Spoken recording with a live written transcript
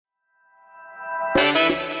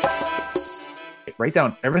write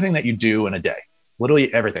down everything that you do in a day,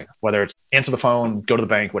 literally everything, whether it's answer the phone, go to the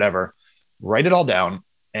bank, whatever, write it all down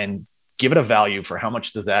and give it a value for how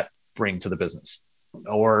much does that bring to the business.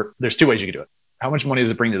 Or there's two ways you can do it. How much money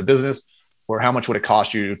does it bring to the business, or how much would it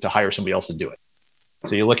cost you to hire somebody else to do it?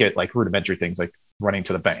 So you look at like rudimentary things like running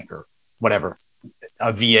to the bank or whatever.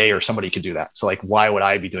 A VA or somebody could do that. So like, why would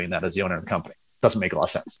I be doing that as the owner of the company? Doesn't make a lot of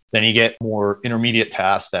sense. Then you get more intermediate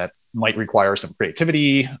tasks that might require some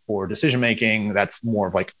creativity or decision-making. That's more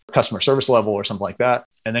of like customer service level or something like that.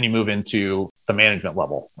 And then you move into the management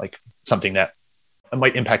level, like something that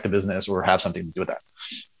might impact the business or have something to do with that.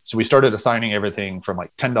 So we started assigning everything from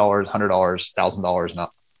like $10, $100, $1,000 and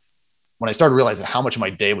up. When I started realizing how much of my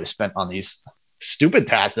day was spent on these stupid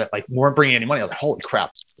tasks that like weren't bringing any money, I was like, holy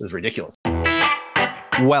crap, this is ridiculous.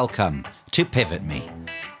 Welcome to Pivot Me,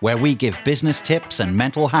 where we give business tips and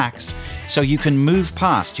mental hacks so you can move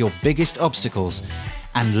past your biggest obstacles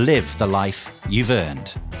and live the life you've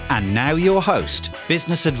earned. And now your host,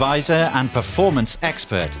 business advisor and performance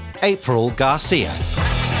expert, April Garcia.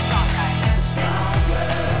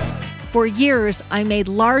 For years, I made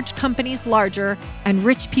large companies larger and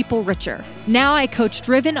rich people richer. Now I coach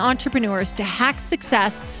driven entrepreneurs to hack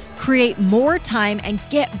success, create more time, and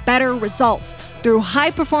get better results through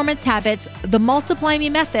high performance habits, the Multiply Me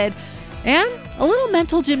method, and a little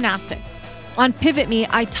mental gymnastics. On Pivot Me,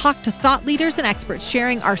 I talk to thought leaders and experts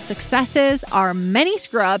sharing our successes, our many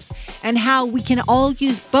screw-ups, and how we can all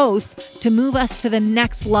use both to move us to the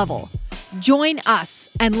next level. Join us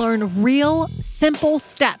and learn real, simple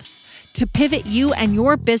steps to pivot you and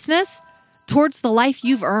your business towards the life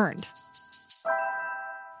you've earned.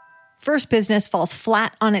 First business falls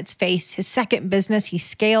flat on its face. His second business, he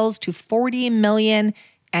scales to 40 million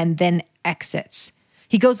and then exits.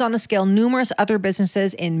 He goes on to scale numerous other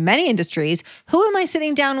businesses in many industries. Who am I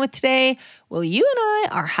sitting down with today? Well, you and I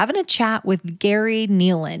are having a chat with Gary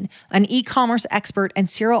Nealon, an e-commerce expert and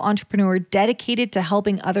serial entrepreneur dedicated to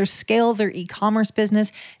helping others scale their e-commerce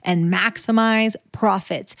business and maximize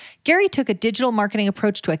profits. Gary took a digital marketing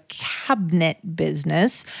approach to a cabinet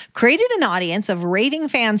business, created an audience of raving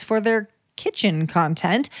fans for their kitchen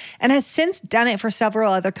content, and has since done it for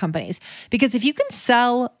several other companies. Because if you can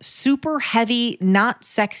sell super heavy, not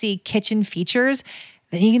sexy kitchen features,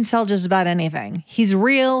 then you can sell just about anything. He's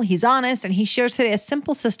real, he's honest, and he shares today a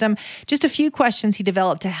simple system, just a few questions he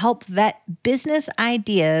developed to help vet business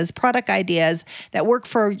ideas, product ideas that work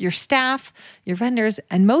for your staff, your vendors,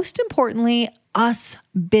 and most importantly, us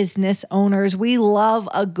business owners. We love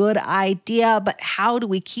a good idea, but how do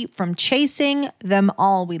we keep from chasing them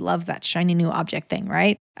all? We love that shiny new object thing,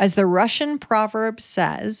 right? As the Russian proverb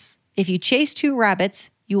says, if you chase two rabbits,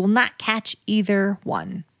 you will not catch either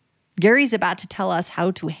one. Gary's about to tell us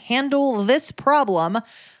how to handle this problem.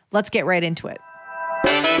 Let's get right into it.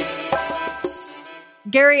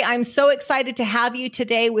 Gary, I'm so excited to have you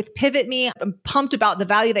today with Pivot Me. I'm pumped about the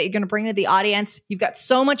value that you're going to bring to the audience. You've got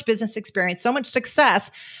so much business experience, so much success.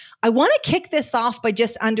 I want to kick this off by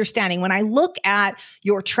just understanding, when I look at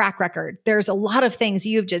your track record, there's a lot of things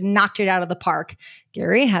you've just knocked it out of the park.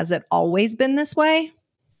 Gary, has it always been this way?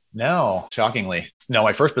 No, shockingly. No,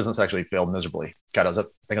 my first business actually failed miserably. God, I think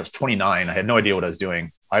I was 29. I had no idea what I was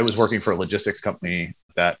doing. I was working for a logistics company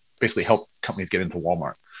that basically helped companies get into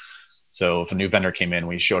Walmart. So if a new vendor came in,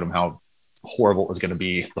 we showed them how horrible it was going to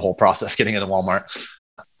be, the whole process getting into Walmart.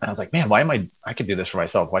 And I was like, man, I could do this for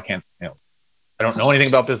myself. Why can't, I don't know anything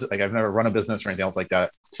about business. Like I've never run a business or anything else like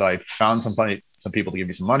that. So I found some people to give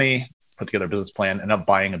me some money, put together a business plan, ended up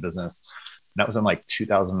buying a business. And that was in like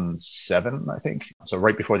 2007, I think. So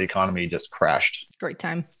right before the economy just crashed. Great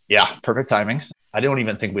time. Yeah, perfect timing. I don't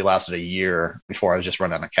even think we lasted a year before I was just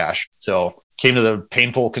running out of cash. So came to the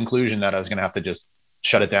painful conclusion that I was going to have to just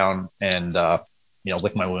shut it down and,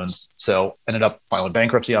 lick my wounds. So ended up filing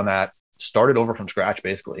bankruptcy on that, started over from scratch,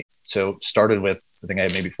 basically. So started with, I think I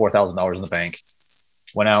had maybe $4,000 in the bank,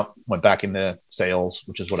 went back into sales,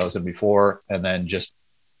 which is what I was in before. And then just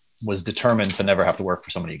was determined to never have to work for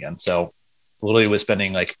somebody again. So literally was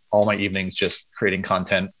spending like all my evenings just creating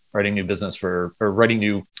content, writing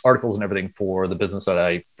new articles and everything for the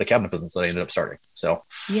cabinet business that I ended up starting. So,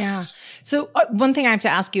 yeah. So one thing I have to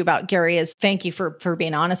ask you about, Gary, is thank you for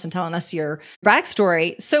being honest and telling us your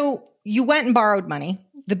backstory. So you went and borrowed money,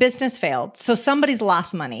 the business failed. So somebody's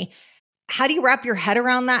lost money. How do you wrap your head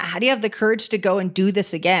around that? How do you have the courage to go and do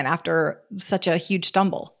this again after such a huge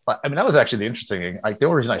stumble? I mean, that was actually the interesting thing. The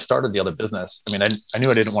only reason I started the other business, I mean, I knew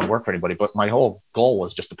I didn't want to work for anybody, but my whole goal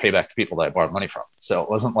was just to pay back to people that I borrowed money from. So it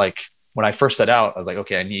wasn't like when I first set out, I was like,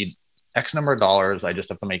 okay, I need X number of dollars. I just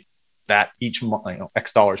have to make that each month,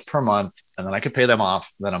 X dollars per month, and then I could pay them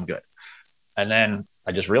off. Then I'm good. And then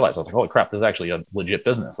I just realized, I was like, holy crap, this is actually a legit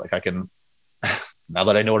business. Like I can, now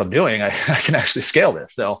that I know what I'm doing, I can actually scale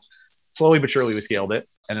this. So slowly but surely we scaled it,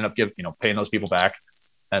 ended up paying those people back.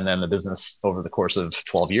 And then the business over the course of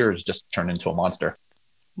 12 years just turned into a monster.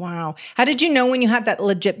 Wow. How did you know when you had that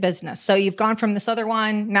legit business? So you've gone from this other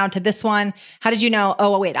one now to this one. How did you know,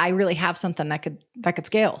 oh, wait, I really have something that could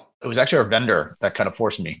scale? It was actually our vendor that kind of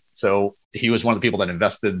forced me. So he was one of the people that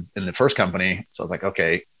invested in the first company. So I was like,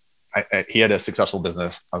 okay, he had a successful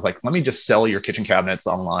business. I was like, let me just sell your kitchen cabinets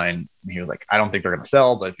online. And he was like, I don't think they're going to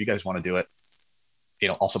sell, but if you guys want to do it,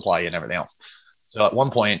 I'll supply you and everything else. So at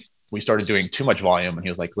one point we started doing too much volume and he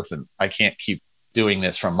was like, listen, I can't keep doing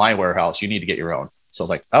this from my warehouse. You need to get your own. So I was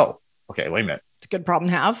like, oh, okay, wait a minute. It's a good problem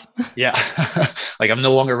to have. Yeah. Like I'm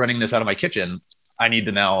no longer running this out of my kitchen. I need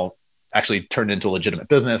to now actually turn it into a legitimate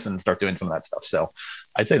business and start doing some of that stuff. So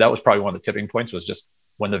I'd say that was probably one of the tipping points, was just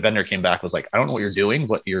when the vendor came back, was like, I don't know what you're doing,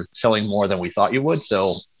 but you're selling more than we thought you would.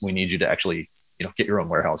 So we need you to actually, get your own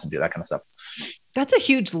warehouse and do that kind of stuff. That's a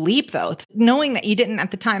huge leap though, knowing that you didn't at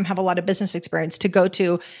the time have a lot of business experience to go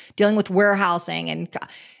to dealing with warehousing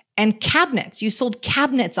and cabinets. You sold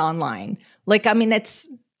cabinets online. Like, I mean, it's,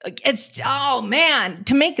 oh man,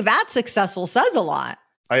 to make that successful says a lot.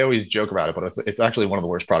 I always joke about it, but it's actually one of the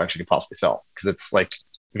worst products you could possibly sell. Because it's like,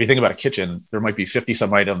 if you think about a kitchen, there might be 50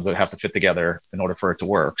 some items that have to fit together in order for it to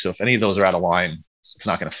work. So if any of those are out of line, it's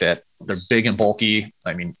not going to fit. They're big and bulky.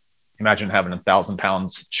 I mean, imagine having 1,000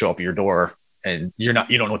 pounds show up at your door and you don't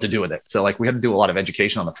know what to do with it. So like we had to do a lot of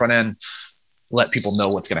education on the front end, let people know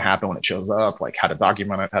what's going to happen when it shows up, like how to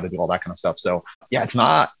document it, how to do all that kind of stuff. So yeah, it's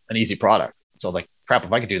not an easy product. So like, crap,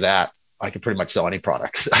 if I could do that, I could pretty much sell any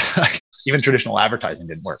product. Even traditional advertising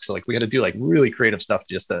didn't work. So like we had to do like really creative stuff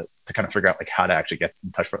just to kind of figure out like how to actually get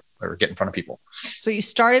in touch or get in front of people. So you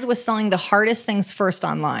started with selling the hardest things first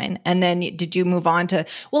online. And then did you move on to,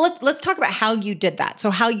 well, let's talk about how you did that.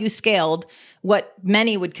 So how you scaled what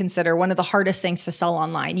many would consider one of the hardest things to sell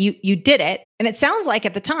online. You did it. And it sounds like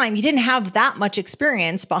at the time you didn't have that much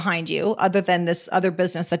experience behind you other than this other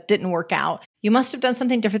business that didn't work out. You must have done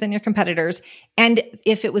something different than your competitors. And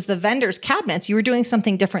if it was the vendor's cabinets, you were doing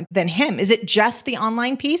something different than him. Is it just the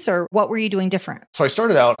online piece or what were you doing different? So I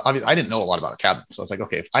started out, I didn't know a lot about a cabinet. So I was like,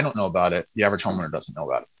 okay, if I don't know about it, the average homeowner doesn't know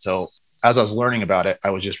about it. So as I was learning about it,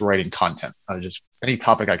 I was just writing content. I was just, any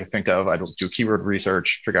topic I could think of, I'd do keyword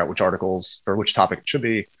research, figure out which articles or which topic it should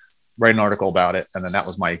be, write an article about it. And then that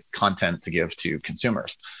was my content to give to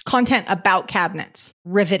consumers. Content about cabinets,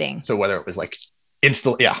 riveting. So whether it was like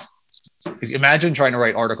imagine trying to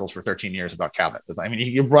write articles for 13 years about cabinets. I mean,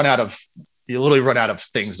 you literally run out of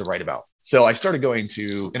things to write about. So I started going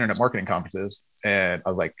to internet marketing conferences and I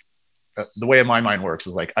was like, the way my mind works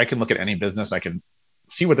is like, I can look at any business, I can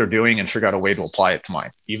see what they're doing and figure out a way to apply it to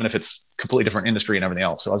mine, even if it's completely different industry and everything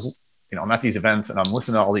else. So I was just, I'm at these events and I'm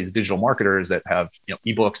listening to all these digital marketers that have,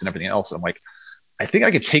 ebooks and everything else. And I'm like, I think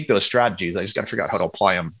I could take those strategies. I just got to figure out how to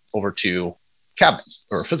apply them over to cabinets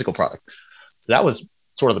or a physical product. That was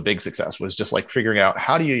sort of the big success, was just like figuring out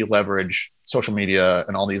how do you leverage social media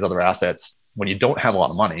and all these other assets when you don't have a lot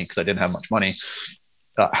of money, because I didn't have much money.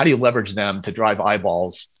 How do you leverage them to drive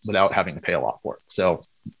eyeballs without having to pay a lot for it? So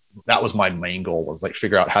that was my main goal, was like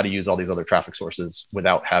figure out how to use all these other traffic sources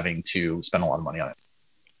without having to spend a lot of money on it.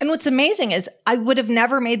 And what's amazing is I would have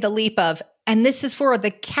never made the leap of, and this is for the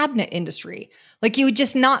cabinet industry. Like you would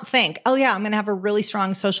just not think, oh yeah, I'm going to have a really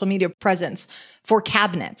strong social media presence for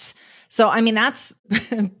cabinets. So, I mean, that's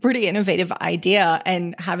a pretty innovative idea,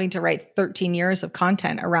 and having to write 13 years of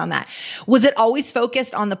content around that. Was it always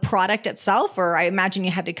focused on the product itself, or I imagine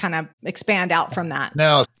you had to kind of expand out from that?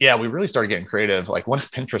 No. Yeah, we really started getting creative. Like once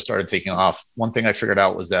Pinterest started taking off, one thing I figured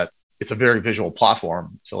out was that it's a very visual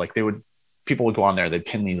platform. So like people would go on there, they'd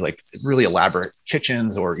pin these like really elaborate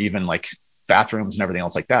kitchens or even like bathrooms and everything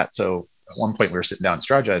else like that. So at one point we were sitting down and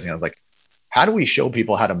strategizing. I was like, how do we show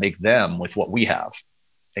people how to make them with what we have?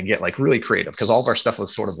 And get like really creative, because all of our stuff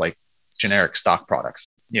was sort of like generic stock products.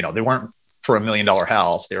 They weren't for $1 million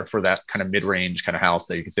house. They were for that kind of mid-range kind of house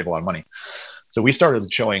that you could save a lot of money. So we started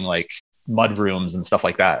showing like mud rooms and stuff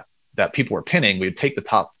like that people were pinning. We would take the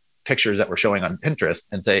top pictures that we're showing on Pinterest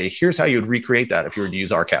and say, here's how you would recreate that if you were to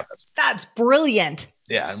use our cabinets. That's brilliant.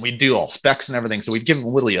 Yeah. And we do all specs and everything. So we'd give them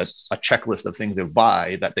literally a checklist of things they would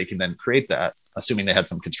buy that they can then create that, assuming they had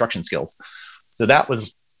some construction skills. So that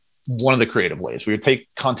was one of the creative ways. We would take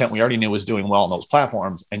content we already knew was doing well on those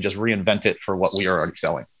platforms and just reinvent it for what we are already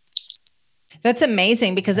selling. That's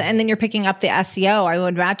amazing, because, and then you're picking up the SEO. I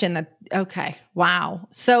would imagine that. Okay. Wow.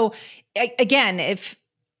 So again, if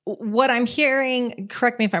what I'm hearing,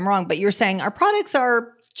 correct me if I'm wrong, but you're saying our products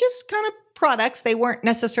are just kind of products. They weren't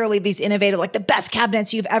necessarily these innovative, like the best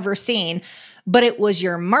cabinets you've ever seen, but it was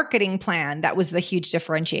your marketing plan that was the huge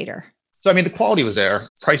differentiator. So, I mean, the quality was there.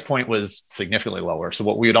 Price point was significantly lower. So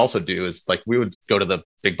what we would also do is like, we would go to the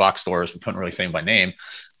big box stores. We couldn't really say them by name,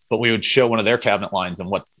 but we would show one of their cabinet lines and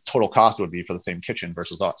what the total cost would be for the same kitchen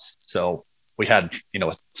versus us. So we had,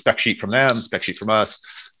 a spec sheet from them, spec sheet from us.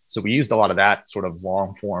 So we used a lot of that sort of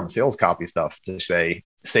long form sales copy stuff to say,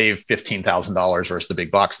 save $15,000 versus the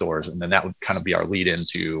big box stores. And then that would kind of be our lead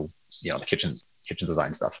into, the kitchen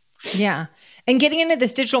design stuff. Yeah. And getting into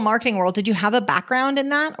this digital marketing world, did you have a background in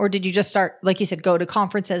that? Or did you just start, like you said, go to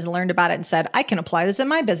conferences and learned about it and said, I can apply this in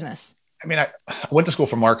my business? I mean, I went to school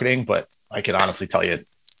for marketing, but I can honestly tell you, it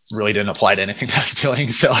really didn't apply to anything that I was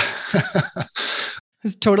doing. So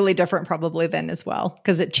it's totally different probably then as well,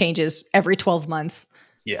 because it changes every 12 months.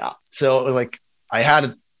 Yeah. So like I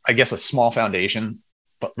had, I guess, a small foundation,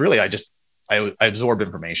 but really I absorbed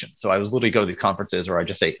information. So I was literally go to these conferences where I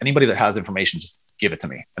just say, anybody that has information, just give it to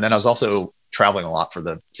me. And then I was also traveling a lot for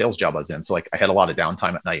the sales job I was in. So like I had a lot of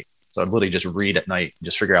downtime at night. So I'd literally just read at night and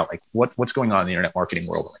just figure out like what's going on in the internet marketing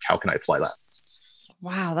world. Like, how can I apply that?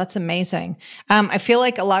 Wow, that's amazing. I feel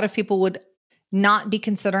like a lot of people would not be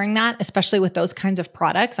considering that, especially with those kinds of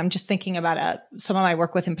products. I'm just thinking about someone I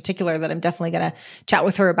work with in particular that I'm definitely going to chat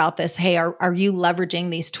with her about this. Hey, are you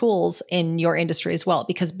leveraging these tools in your industry as well?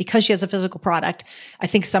 Because she has a physical product, I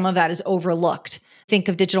think some of that is overlooked. Think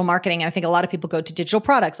of digital marketing. And I think a lot of people go to digital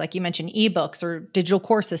products, like you mentioned, ebooks or digital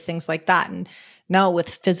courses, things like that. And no, with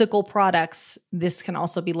physical products, this can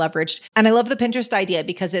also be leveraged. And I love the Pinterest idea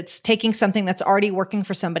because it's taking something that's already working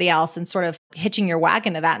for somebody else and sort of hitching your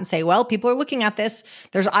wagon to that and say, well, people are looking at this.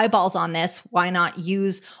 There's eyeballs on this. Why not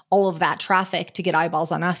use all of that traffic to get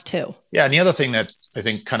eyeballs on us too? Yeah. And the other thing that I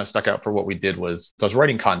think kind of stuck out for what we did was, so I was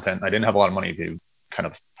writing content. I didn't have a lot of money to kind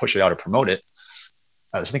of push it out or promote it.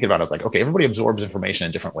 I was thinking about it. I was like, okay, everybody absorbs information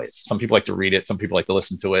in different ways. Some people like to read it. Some people like to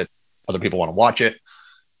listen to it. Other people want to watch it.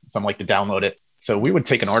 Some like to download it. So we would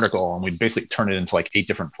take an article and we'd basically turn it into like 8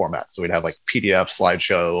 different formats. So we'd have like PDF,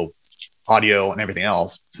 slideshow, audio, and everything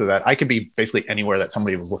else, so that I could be basically anywhere that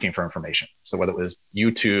somebody was looking for information. So whether it was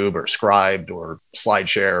YouTube or Scribd or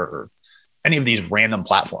SlideShare or any of these random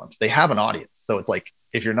platforms, they have an audience. So it's like,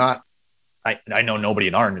 if you're not, I know nobody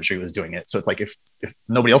in our industry was doing it. So it's like, if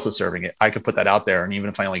nobody else is serving it, I could put that out there. And even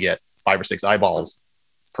if I only get 5 or 6 eyeballs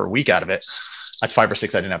per week out of it, that's 5 or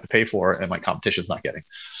 6 I didn't have to pay for and my competition's not getting.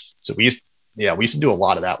 So we used to do a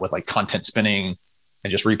lot of that with like content spinning and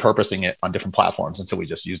just repurposing it on different platforms until we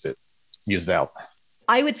just used it out.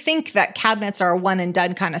 I would think that cabinets are a one and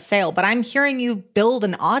done kind of sale, but I'm hearing you build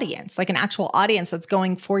an audience, like an actual audience that's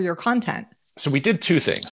going for your content. So we did 2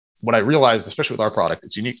 things. What I realized, especially with our product,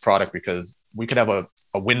 it's a unique product because we could have a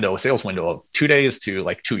sales window of 2 days to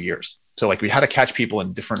like 2 years. So like we had to catch people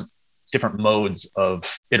in different modes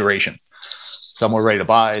of iteration. Some were ready to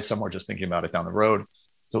buy, some were just thinking about it down the road.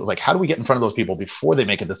 So it was like, how do we get in front of those people before they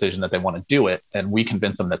make a decision that they want to do it? And we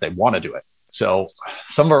convince them that they want to do it. So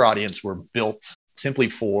some of our audience were built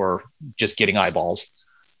simply for just getting eyeballs.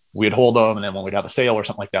 We'd hold them. And then when we'd have a sale or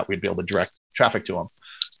something like that, we'd be able to direct traffic to them.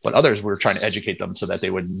 But others, we were trying to educate them so that they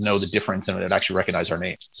would know the difference and would actually recognize our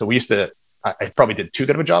name. So I probably did too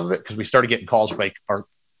good of a job of it because we started getting calls like our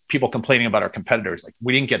people complaining about our competitors. Like,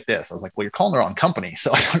 we didn't get this. I was like, well, you're calling the wrong company.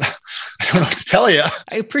 So I don't know what to tell you.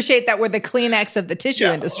 I appreciate that we're the Kleenex of the tissue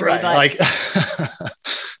industry. Right. Like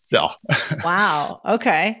so. Wow.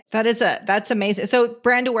 Okay. That's amazing. So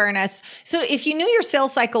brand awareness. So if you knew your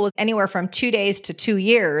sales cycle was anywhere from 2 days to 2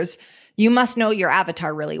 years, you must know your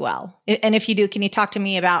avatar really well. And if you do, can you talk to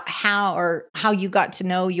me about how you got to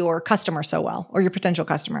know your customer so well, or your potential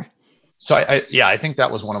customer? So I think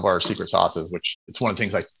that was one of our secret sauces, which it's one of the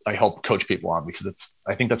things I help coach people on, because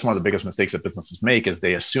I think that's one of the biggest mistakes that businesses make is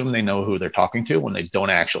they assume they know who they're talking to when they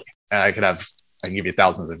don't actually. And I can give you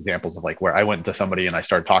thousands of examples of like where I went to somebody and I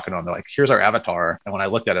started talking to them. They're like, here's our avatar. And when I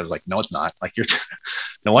looked at it, I was like, no, it's not. Like,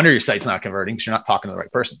 no wonder your site's not converting because you're not talking to the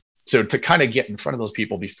right person. So to kind of get in front of those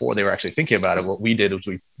people before they were actually thinking about it, what we did was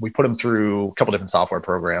we put them through a couple different software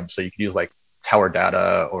programs. So you could use like Tower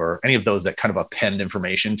Data or any of those that kind of append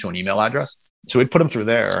information to an email address. So we'd put them through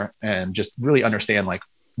there and just really understand like,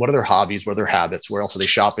 what are their hobbies? What are their habits? Where else are they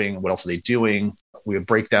shopping? What else are they doing? We would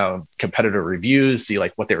break down competitor reviews, see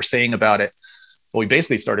like what they were saying about it. But we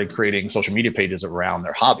basically started creating social media pages around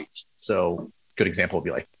their hobbies. So a good example would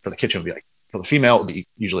be like, for the kitchen would be like, for the female, it would be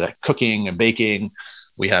usually like cooking and baking.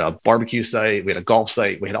 We had a barbecue site. We had a golf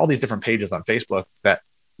site. We had all these different pages on Facebook that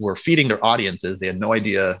were feeding their audiences. They had no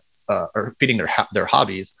idea, or feeding their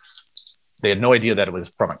hobbies. They had no idea that it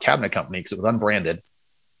was from a cabinet company because it was unbranded.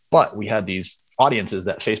 But we had these audiences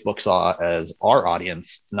that Facebook saw as our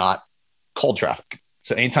audience, not cold traffic.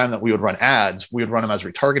 So anytime that we would run ads, we would run them as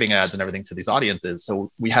retargeting ads and everything to these audiences.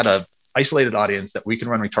 So we had a isolated audience that we can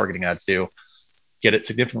run retargeting ads to, get it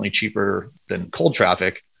significantly cheaper than cold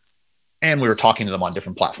traffic. And we were talking to them on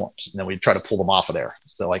different platforms. And then we'd try to pull them off of there.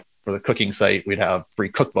 So like for the cooking site, we'd have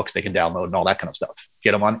free cookbooks they can download and all that kind of stuff.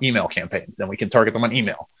 Get them on email campaigns. Then we can target them on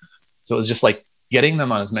email. So it was just like getting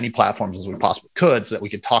them on as many platforms as we possibly could so that we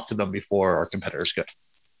could talk to them before our competitors could.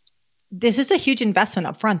 This is a huge investment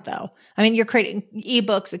up front, though. I mean, you're creating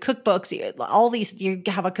ebooks, cookbooks, all these, you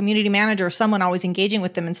have a community manager or someone always engaging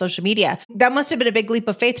with them in social media. That must have been a big leap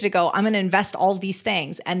of faith to go, I'm going to invest all these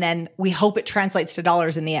things. And then we hope it translates to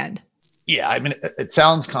dollars in the end. Yeah, I mean, it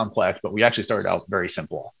sounds complex, but we actually started out very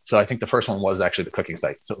simple. So I think the first one was actually the cooking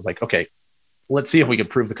site. So it was like, okay, let's see if we could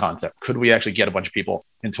prove the concept. Could we actually get a bunch of people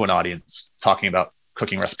into an audience talking about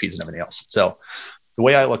cooking recipes and everything else? So the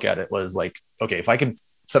way I look at it was like, okay, if I can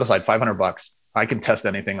set aside $500, I can test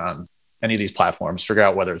anything on any of these platforms, figure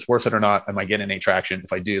out whether it's worth it or not. Am I getting any traction?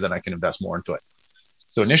 If I do, then I can invest more into it.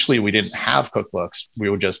 So initially we didn't have cookbooks. We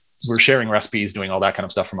were sharing recipes, doing all that kind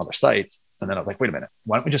of stuff from other sites. And then I was like, wait a minute,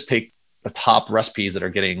 why don't we just take the top recipes that are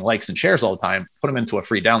getting likes and shares all the time, put them into a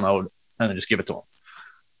free download, and then just give it to them.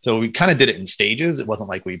 So we kind of did it in stages. It wasn't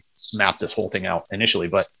like we mapped this whole thing out initially,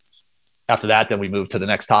 but after that, then we moved to the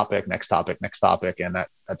next topic. And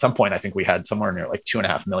at some point, I think we had somewhere near like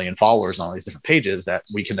 2.5 million followers on all these different pages that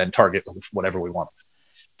we can then target with whatever we want.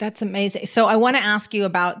 That's amazing. So I want to ask you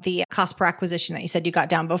about the cost per acquisition that you said you got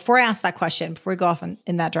down. Before I ask that question, before we go off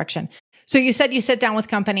in that direction. So you said you sit down with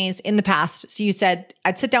companies in the past. So you said,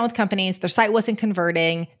 I'd sit down with companies, their site wasn't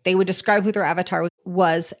converting. They would describe who their avatar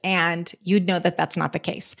was, and you'd know that that's not the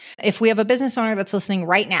case. If we have a business owner that's listening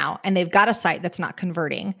right now and they've got a site that's not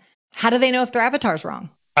converting, how do they know if their avatar's wrong?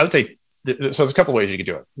 I would say, so there's a couple of ways you could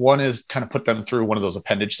do it. One is kind of put them through one of those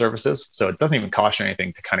appendage services. So it doesn't even cost you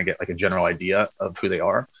anything to kind of get like a general idea of who they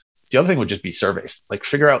are. The other thing would just be surveys, like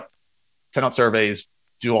send out surveys,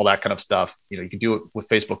 do all that kind of stuff. You can do it with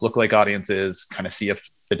Facebook lookalike audiences, kind of see if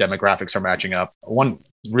the demographics are matching up. One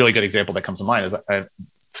really good example that comes to mind is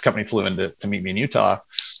this company flew in to meet me in Utah,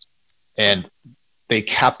 and they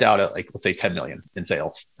capped out at like, let's say 10 million in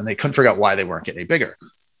sales, and they couldn't figure out why they weren't getting any bigger.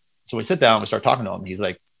 So we sit down, we start talking to him. He's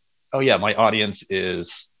like, oh yeah, my audience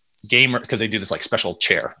is gamer, because they do this like special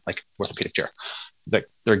chair, like orthopedic chair. He's like,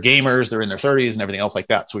 they're gamers, they're in their 30s and everything else like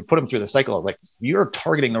that. So we put them through the cycle of like, you're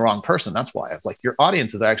targeting the wrong person. That's why. I was like, your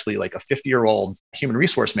audience is actually like a 50-year-old human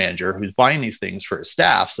resource manager who's buying these things for his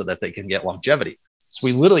staff so that they can get longevity. So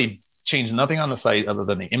we literally changed nothing on the site other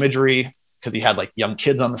than the imagery, because he had like young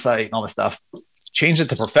kids on the site and all this stuff. Changed it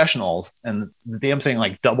to professionals, and the damn thing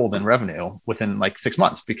like doubled in revenue within like 6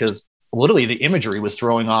 months, because literally the imagery was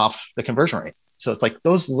throwing off the conversion rate. So it's like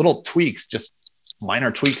those little tweaks, just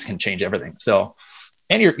minor tweaks, can change everything. So,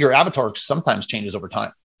 and your avatar sometimes changes over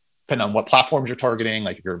time, depending on what platforms you're targeting.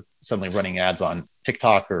 Like if you're suddenly running ads on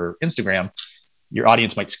TikTok or Instagram, your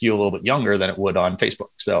audience might skew a little bit younger than it would on Facebook.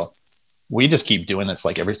 So we just keep doing this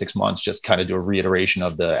like every 6 months, just kind of do a reiteration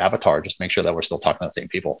of the avatar, just make sure that we're still talking to the same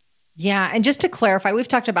people. Yeah. And just to clarify, we've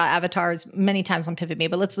talked about avatars many times on Pivot Me,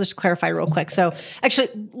 but let's just clarify real quick. So actually,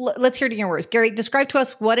 let's hear it in your words. Gary, describe to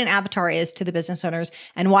us what an avatar is to the business owners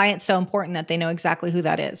and why it's so important that they know exactly who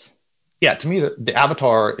that is. Yeah, to me, the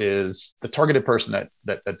avatar is the targeted person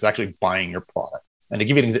that's actually buying your product. And to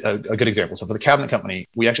give you a good example, so for the cabinet company,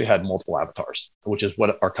 we actually had multiple avatars, which is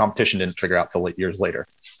what our competition didn't figure out till years later.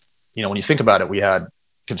 When you think about it, we had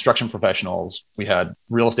construction professionals, we had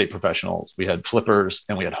real estate professionals, we had flippers,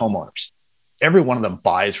 and we had homeowners. Every one of them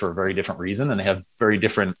buys for a very different reason, and they have very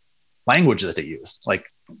different language that they use. Like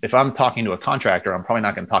if I'm talking to a contractor, I'm probably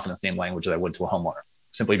not going to talk in the same language that I would to a homeowner,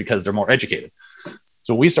 simply because they're more educated.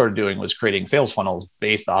 So what we started doing was creating sales funnels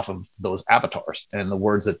based off of those avatars and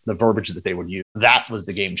the verbiage that they would use. That was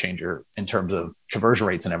the game changer in terms of conversion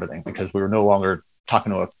rates and everything, because we were no longer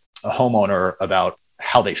talking to a homeowner about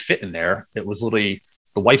how they fit in there. It was literally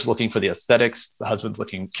the wife's looking for the aesthetics, the husband's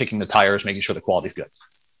kicking the tires, making sure the quality's good.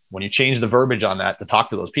 When you change the verbiage on that to talk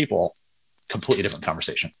to those people, completely different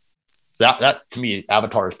conversation. So that to me,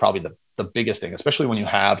 avatar is probably the biggest thing, especially when you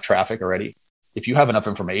have traffic already. If you have enough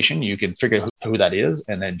information, you can figure out who that is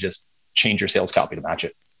and then just change your sales copy to match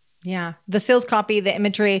it. Yeah. The sales copy, the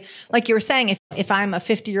imagery, like you were saying, if I'm a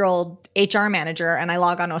 50-year-old HR manager and I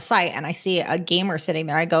log onto a site and I see a gamer sitting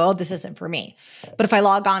there, I go, oh, this isn't for me. But if I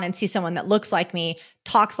log on and see someone that looks like me,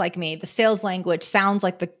 talks like me, the sales language sounds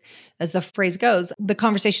like as the phrase goes, the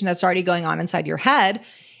conversation that's already going on inside your head,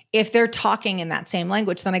 if they're talking in that same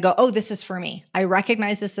language, then I go, oh, this is for me. I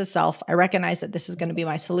recognize this as self. I recognize that this is going to be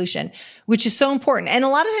my solution, which is so important. And a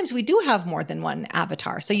lot of times we do have more than one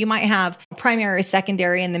avatar. So you might have primary,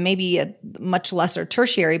 secondary, and then maybe a much lesser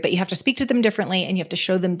tertiary, but you have to speak to them differently and you have to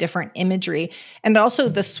show them different imagery. And also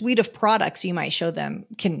the suite of products you might show them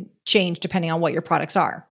can change depending on what your products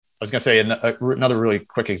are. I was going to say another really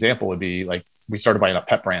quick example would be like we started buying up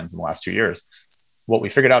pet brands in the last 2 years. What we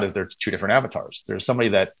figured out is there's two different avatars. There's somebody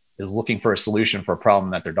that is looking for a solution for a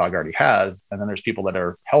problem that their dog already has. And then there's people that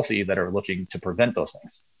are healthy that are looking to prevent those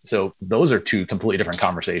things. So those are two completely different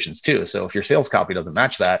conversations too. So if your sales copy doesn't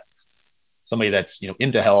match that, somebody that's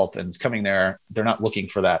into health and is coming there, they're not looking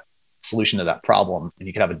for that solution to that problem. And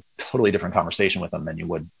you could have a totally different conversation with them than you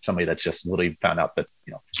would somebody that's just literally found out that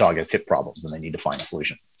dog has hip problems and they need to find a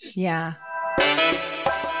solution. Yeah.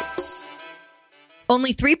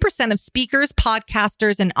 Only 3% of speakers,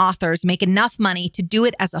 podcasters, and authors make enough money to do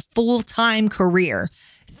it as a full-time career.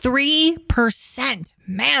 3%.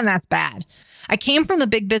 Man, that's bad. I came from the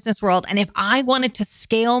big business world, and if I wanted to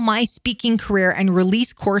scale my speaking career and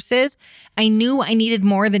release courses, I knew I needed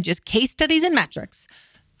more than just case studies and metrics.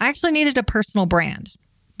 I actually needed a personal brand.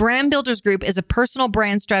 Brand Builders Group is a personal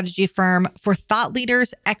brand strategy firm for thought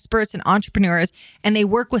leaders, experts, and entrepreneurs, and they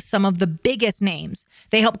work with some of the biggest names.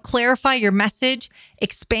 They help clarify your message,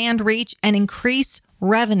 expand reach, and increase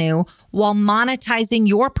revenue while monetizing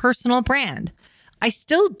your personal brand. I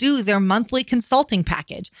still do their monthly consulting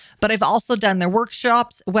package, but I've also done their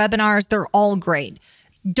workshops, webinars. They're all great.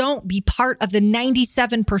 Don't be part of the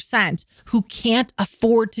 97% who can't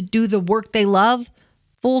afford to do the work they love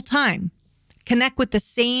full time. Connect with the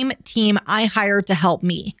same team I hired to help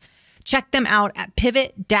me. Check them out at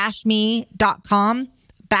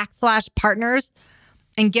pivot-me.com/partners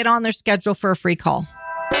and get on their schedule for a free call.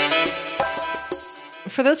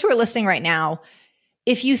 For those who are listening right now,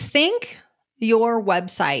 if you think your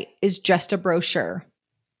website is just a brochure,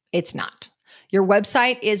 it's not. Your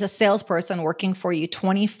website is a salesperson working for you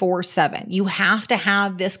 24/7. You have to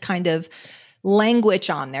have this kind of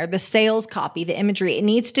language on there, the sales copy, the imagery. It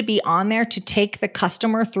needs to be on there to take the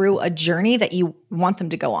customer through a journey that you want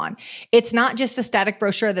them to go on. It's not just a static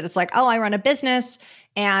brochure that it's like, oh, I run a business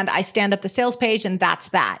and I stand up the sales page and that's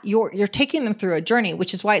that. You're taking them through a journey,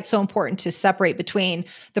 which is why it's so important to separate between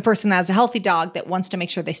the person that has a healthy dog that wants to make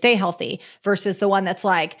sure they stay healthy versus the one that's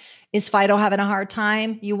like, is Fido having a hard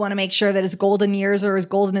time? You want to make sure that his golden years are as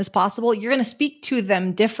golden as possible. You're going to speak to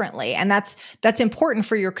them differently. And that's important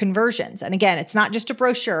for your conversions. And again, it's not just a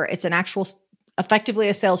brochure. It's an actual, effectively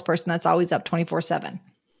a salesperson that's always up 24/7.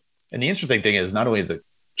 And the interesting thing is not only does it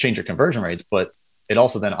change your conversion rates, but it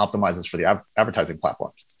also then optimizes for the advertising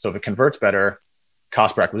platforms. So if it converts better,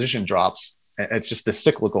 cost per acquisition drops. It's just this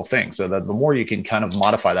cyclical thing. So the more you can kind of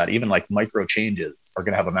modify that, even like micro changes are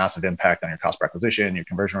going to have a massive impact on your cost per acquisition, your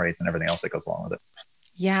conversion rates, and everything else that goes along with it.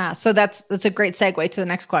 Yeah. So that's a great segue to the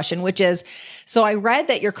next question, which is, so I read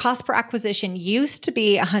that your cost per acquisition used to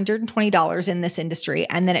be $120 in this industry,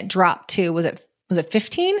 and then it dropped to, was it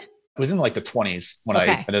 15? It was in like the 20s when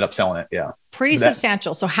I ended up selling it. Yeah. Pretty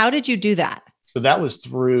substantial. So how did you do that? So that was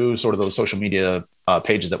through sort of those social media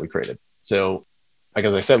pages that we created. So like,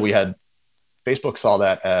 as I said, we had Facebook saw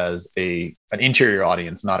that as an interior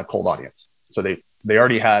audience, not a cold audience. So they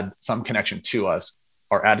already had some connection to us.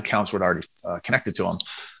 Our ad accounts were already connected to them.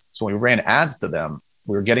 So when we ran ads to them,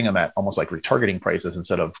 we were getting them at almost like retargeting prices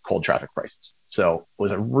instead of cold traffic prices. So it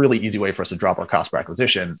was a really easy way for us to drop our cost per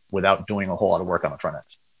acquisition without doing a whole lot of work on the front end,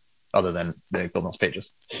 other than building those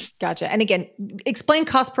pages. Gotcha. And again, explain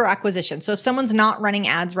cost per acquisition. So if someone's not running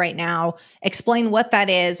ads right now, explain what that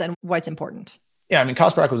is and why it's important. Yeah, I mean,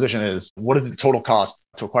 cost per acquisition is what is the total cost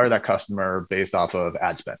to acquire that customer based off of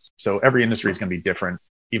ad spend. So every industry is going to be different.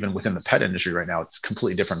 Even within the pet industry right now, it's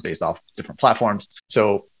completely different based off different platforms.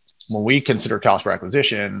 So when we consider cost per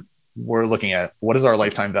acquisition, we're looking at what is our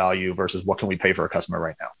lifetime value versus what can we pay for a customer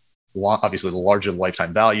right now. Obviously, the larger the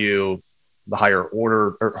lifetime value, the higher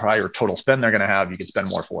order or higher total spend they're going to have, you can spend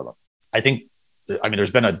more for them. I think,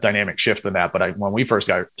 there's been a dynamic shift in that, but when we first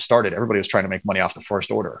got started, everybody was trying to make money off the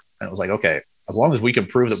first order. And it was like, okay, as long as we can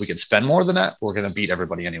prove that we can spend more than that, we're going to beat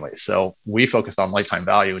everybody anyway. So we focused on lifetime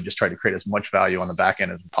value and just tried to create as much value on the back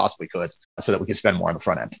end as we possibly could so that we could spend more on the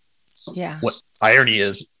front end. Yeah. What irony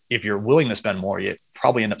is, if you're willing to spend more, you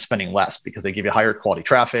probably end up spending less because they give you higher quality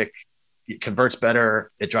traffic. It converts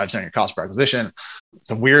better. It drives down your cost per acquisition.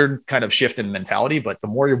 It's a weird kind of shift in mentality, but the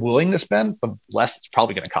more you're willing to spend, the less it's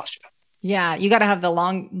probably going to cost you. Yeah, you got to have the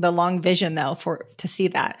long vision though to see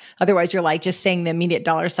that. Otherwise, you're like just saying the immediate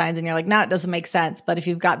dollar signs, and you're like, no, it doesn't make sense. But if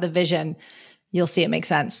you've got the vision, you'll see it make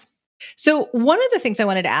sense. So one of the things I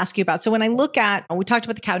wanted to ask you about, so when I look at, we talked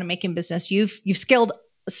about the cabinet making business, you've scaled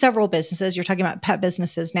several businesses. You're talking about pet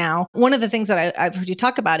businesses now. One of the things that I've heard you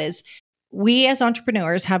talk about is we as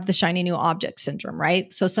entrepreneurs have the shiny new object syndrome,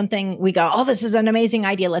 right? So something we go, oh, this is an amazing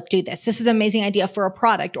idea. Let's do this. This is an amazing idea for a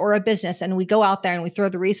product or a business. And we go out there and we throw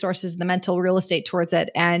the resources and the mental real estate towards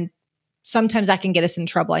it. And sometimes that can get us in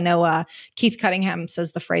trouble. I know Keith Cunningham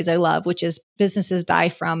says the phrase I love, which is businesses die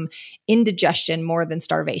from indigestion more than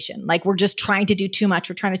starvation. Like we're just trying to do too much.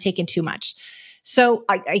 We're trying to take in too much. So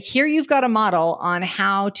I hear you've got a model on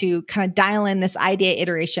how to kind of dial in this idea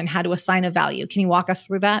iteration, how to assign a value. Can you walk us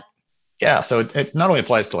through that? Yeah, so it not only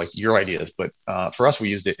applies to like your ideas, but for us, we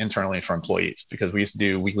used it internally for employees because we used to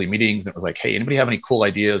do weekly meetings. And it was like, hey, anybody have any cool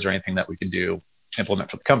ideas or anything that we can do,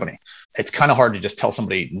 implement for the company? It's kind of hard to just tell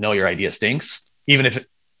somebody, no, your idea stinks, even if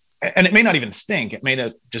and it may not even stink. It may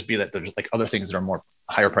not just be that there's like other things that are more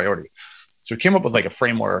higher priority. So we came up with like a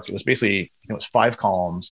framework. It was basically, it was 5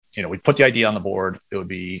 columns. We put the idea on the board. It would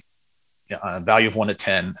be a value of 1 to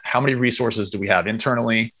 10. How many resources do we have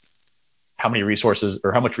internally? How many resources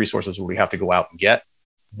or how much resources will we have to go out and get?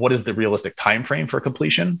 What is the realistic time frame for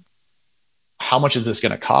completion? How much is this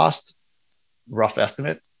going to cost? Rough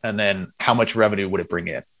estimate. And then how much revenue would it bring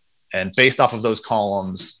in? And based off of those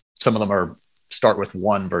columns, some of them start with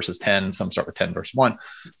 1 versus 10, some start with 10 versus 1,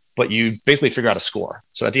 but you basically figure out a score.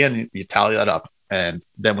 So at the end, you tally that up and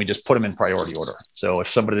then we just put them in priority order. So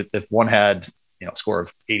if one had, a score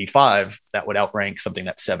of 85, that would outrank something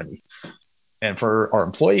that's 70. And for our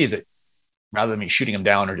employees, rather than me shooting them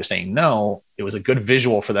down or just saying no, it was a good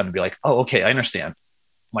visual for them to be like, oh, okay, I understand.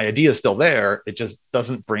 My idea is still there. It just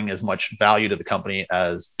doesn't bring as much value to the company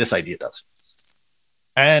as this idea does.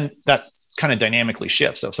 And that kind of dynamically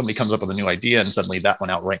shifts. So if somebody comes up with a new idea and suddenly that one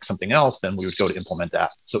outranks something else, then we would go to implement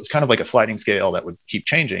that. So it's kind of like a sliding scale that would keep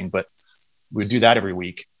changing, but we would do that every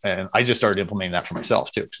week. And I just started implementing that for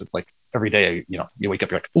myself too. Because it's like every day, you wake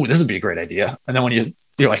up, you're like, oh, this would be a great idea. And then when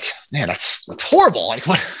you're like, man, that's horrible. Like,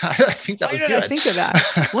 what? I think that was good. I think of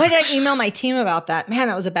that? Why did I email my team about that? Man,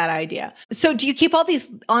 that was a bad idea. So do you keep all these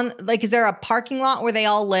on, like, is there a parking lot where they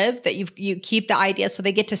all live that you keep the idea so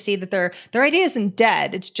they get to see that their idea isn't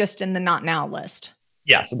dead? It's just in the not now list.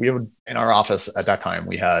 Yeah. So we would, in our office at that time,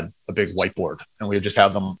 we had a big whiteboard and we would just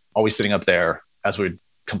have them always sitting up there as we'd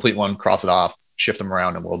complete one, cross it off, shift them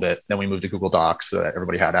around a little bit. Then we moved to Google Docs so that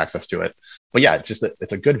everybody had access to it. But yeah, it's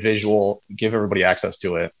a good visual, give everybody access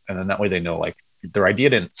to it. And then that way they know like their idea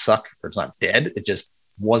didn't suck or it's not dead. It just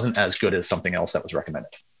wasn't as good as something else that was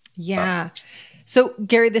recommended. Yeah. So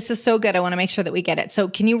Gary, this is so good. I want to make sure that we get it. So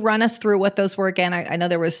can you run us through what those were again? I know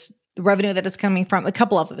there was the revenue that is coming from a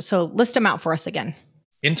couple of them. So list them out for us again.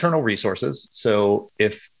 Internal resources. So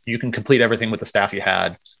if you can complete everything with the staff you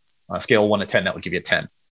had, scale 1 to 10, that would give you a 10.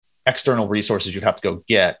 External resources you'd have to go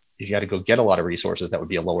get. If you had to go get a lot of resources, that would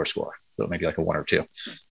be a lower score. So maybe like a 1 or 2.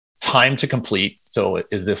 Time to complete. So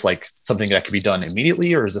is this like something that could be done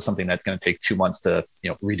immediately, or is this something that's going to take 2 months to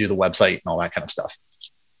redo the website and all that kind of stuff?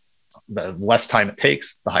 The less time it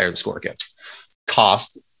takes, the higher the score gets.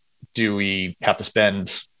 Cost. Do we have to spend,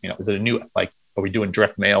 is it a new, like, are we doing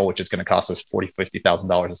direct mail, which is going to cost us $40,000,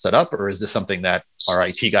 $50,000 to set up? Or is this something that our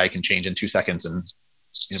IT guy can change in 2 seconds and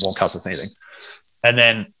it won't cost us anything? And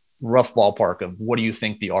then rough ballpark of what do you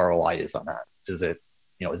think the ROI is on that? Is it,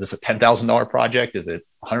 is this a $10,000 project? Is it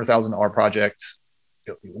a $100,000 project?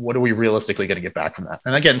 What are we realistically going to get back from that?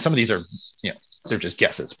 And again, some of these are, they're just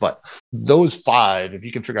guesses, but those 5, if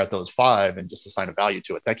you can figure out those 5 and just assign a value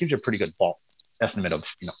to it, that gives you a pretty good ball estimate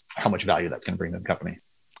of, how much value that's going to bring to the company.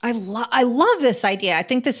 I love this idea. I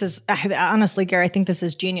think this is, honestly, Gary, I think this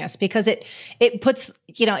is genius because it puts,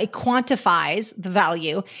 it quantifies the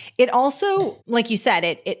value. It also, like you said,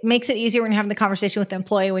 it makes it easier when you're having the conversation with the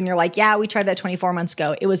employee when you're like, yeah, we tried that 24 months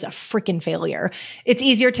ago. It was a freaking failure. It's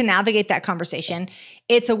easier to navigate that conversation.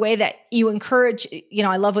 It's a way that you encourage,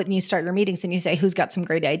 I love when you start your meetings and you say, who's got some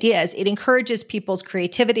great ideas? It encourages people's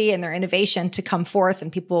creativity and their innovation to come forth,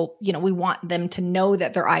 and people, we want them to know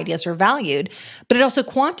that their ideas are valued, but it also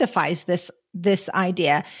quantifies this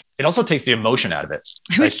idea. It also takes the emotion out of it.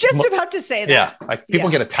 I was just about to say that. Yeah. Like people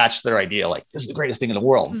get attached to their idea. Like, this is the greatest thing in the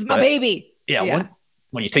world. This is my baby. Yeah.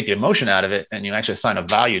 When you take the emotion out of it and you actually assign a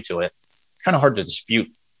value to it, it's kind of hard to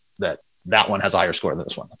dispute that one has a higher score than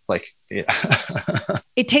this one. Like, yeah.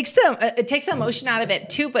 It takes the emotion out of it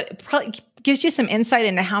too, but it probably gives you some insight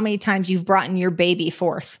into how many times you've brought in your baby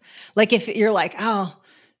forth. Like if you're like, oh,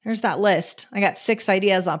 there's that list. I got 6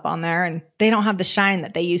 ideas up on there and they don't have the shine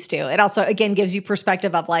that they used to. It also, again, gives you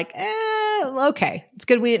perspective of like, okay, it's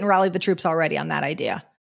good we didn't rally the troops already on that idea.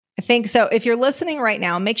 I think so. If you're listening right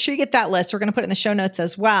now, make sure you get that list. We're going to put it in the show notes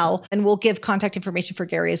as well. And we'll give contact information for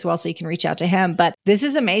Gary as well so you can reach out to him. But this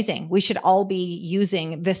is amazing. We should all be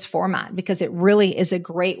using this format because it really is a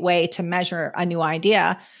great way to measure a new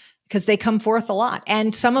idea because they come forth a lot.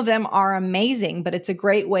 And some of them are amazing, but it's a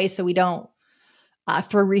great way so we don't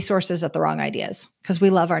throw resources at the wrong ideas because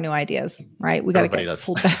we love our new ideas, right? We got to get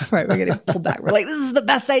pulled back, right? We got to pull back. We're like, this is the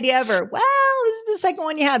best idea ever. Well, this is the second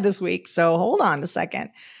one you had this week. So hold on a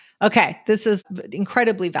second. Okay, this is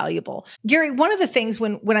incredibly valuable. Gary, one of the things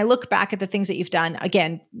when I look back at the things that you've done,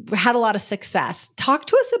 again, had a lot of success. Talk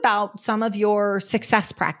to us about some of your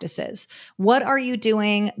success practices. What are you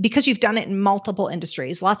doing? Because you've done it in multiple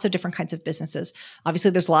industries, lots of different kinds of businesses.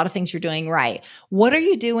 Obviously, there's a lot of things you're doing right. What are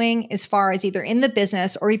you doing as far as either in the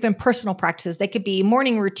business or even personal practices? They could be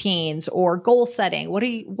morning routines or goal setting.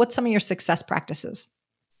 What's some of your success practices?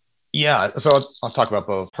 Yeah, so I'll talk about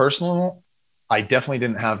both. Personal, I definitely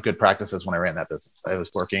didn't have good practices when I ran that business. I was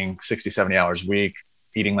working 60, 70 hours a week,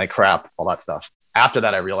 eating like crap, all that stuff. After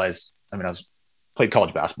that, I realized, played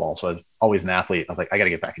college basketball, so I was always an athlete. I was like, I got to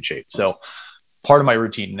get back in shape. So part of my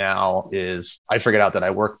routine now is I figured out that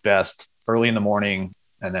I work best early in the morning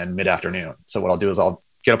and then mid-afternoon. So what I'll do is I'll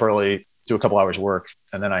get up early, do a couple hours of work,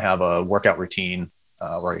 and then I have a workout routine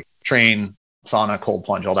where I train, sauna, cold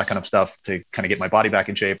plunge, all that kind of stuff to kind of get my body back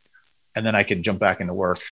in shape. And then I can jump back into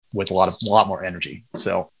work with a lot more energy.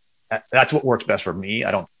 So that's what works best for me.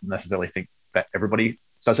 I don't necessarily think that everybody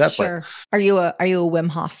does that. Sure. But are you a Wim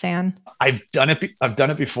Hof fan? I've done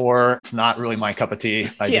it before. It's not really my cup of tea.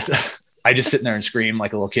 I just sit in there and scream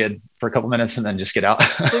like a little kid for a couple minutes and then just get out.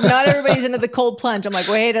 Not everybody's into the cold plunge. I'm like,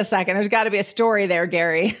 wait a second. There's got to be a story there,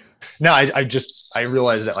 Gary. No, I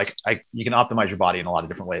realized that you can optimize your body in a lot of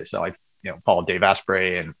different ways. So I followed Dave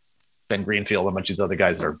Asprey and Ben Greenfield, a bunch of these other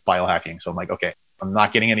guys that are biohacking. So I'm like, okay, I'm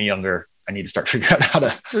not getting any younger. I need to start figuring out how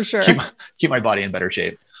to for sure keep my body in better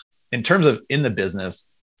shape. In terms of in the business,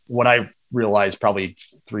 what I realized probably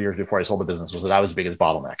 3 years before I sold the business was that I was the biggest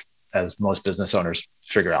bottleneck, as most business owners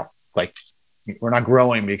figure out. Like, we're not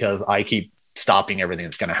growing because I keep stopping everything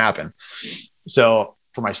that's going to happen. So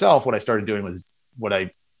for myself, what I started doing was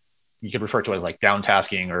you could refer to as like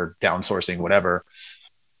downtasking or downsourcing, whatever.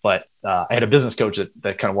 But I had a business coach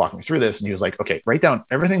that kind of walked me through this, and he was like, okay, write down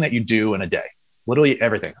everything that you do in a day, literally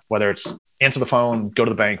everything, whether it's answer the phone, go to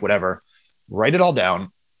the bank, whatever, write it all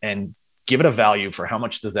down and give it a value for how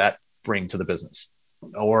much does that bring to the business.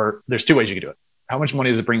 Or there's two ways you could do it. How much money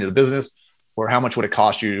does it bring to the business, or how much would it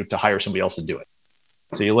cost you to hire somebody else to do it?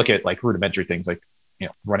 So you look at like rudimentary things like,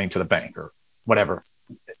 running to the bank or whatever.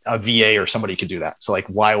 A VA or somebody could do that. So like,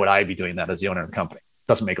 why would I be doing that as the owner of the company?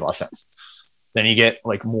 Doesn't make a lot of sense. Then you get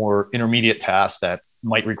like more intermediate tasks that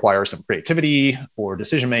might require some creativity or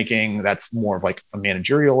decision-making. That's more of like a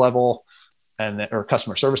managerial level or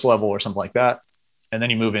customer service level or something like that. And then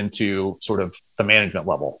you move into sort of the management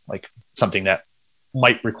level, like something that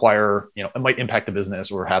might require, it might impact the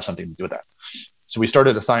business or have something to do with that. So we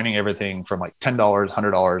started assigning everything from like $10, $100,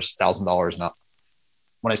 $1,000 and up.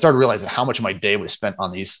 When I started realizing how much of my day was spent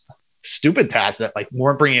on these stupid tasks that like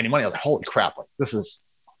weren't bringing any money, I was like, holy crap, like this is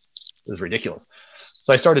ridiculous.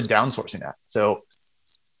 So I started downsourcing that. So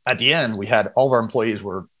at the end, we had all of our employees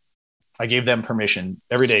I gave them permission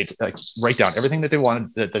every day to like write down everything that they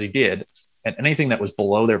wanted that they did, and anything that was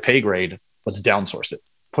below their pay grade, let's downsource it,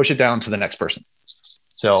 push it down to the next person.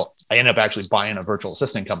 So I ended up actually buying a virtual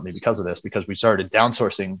assistant company because of this, because we started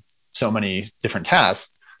downsourcing so many different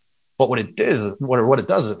tasks. But what it does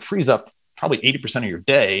is it frees up probably 80% of your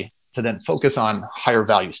day to then focus on higher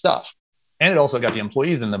value stuff. And it also got the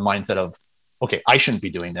employees in the mindset of, okay, I shouldn't be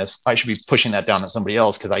doing this. I should be pushing that down to somebody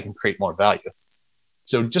else because I can create more value.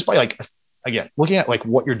 So just by again, looking at like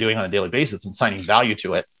what you're doing on a daily basis and assigning value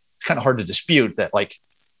to it, it's kind of hard to dispute that like,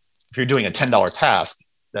 if you're doing a $10 task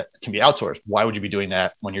that can be outsourced, why would you be doing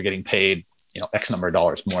that when you're getting paid, X number of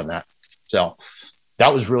dollars more than that? So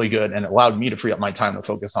that was really good. And it allowed me to free up my time to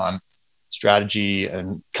focus on strategy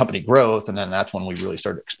and company growth. And then that's when we really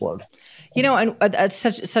started to explode. And that's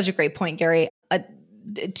such a great point, Gary.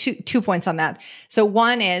 Two points on that. So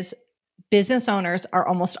one is business owners are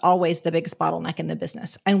almost always the biggest bottleneck in the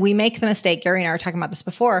business. And we make the mistake, Gary and I were talking about this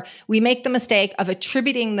before, we make the mistake of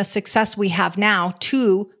attributing the success we have now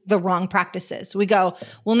to the wrong practices. We go,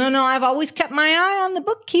 well, no, I've always kept my eye on the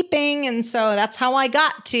bookkeeping. And so that's how I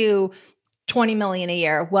got to 20 million a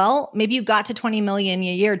year. Well, maybe you got to 20 million a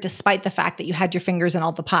year despite the fact that you had your fingers in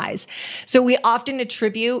all the pies. So we often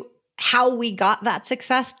attribute how we got that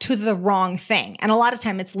success to the wrong thing. And a lot of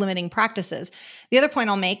time it's limiting practices. The other point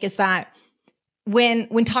I'll make is that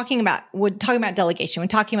when talking about delegation, when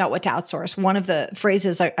talking about what to outsource, one of the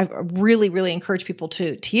phrases I really, really encourage people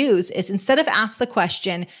to use is, instead of ask the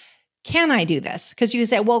question, can I do this? Because you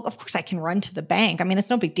say, well, of course I can run to the bank. I mean, it's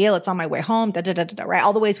no big deal. It's on my way home, right?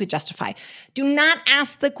 All the ways we justify. Do not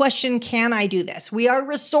ask the question, can I do this? We are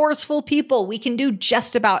resourceful people. We can do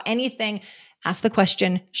just about anything. Ask the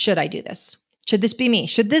question, should I do this? Should this be me?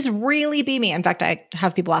 Should this really be me? In fact, I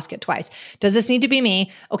have people ask it twice. Does this need to be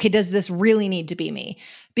me? Okay, does this really need to be me?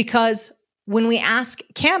 Because when we ask,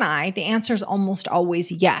 can I, the answer is almost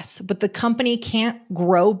always yes, but the company can't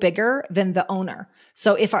grow bigger than the owner.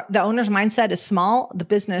 So if the owner's mindset is small, the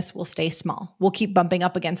business will stay small. We'll keep bumping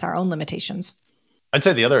up against our own limitations. I'd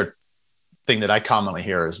say the other thing that I commonly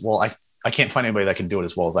hear is, well, I can't find anybody that can do it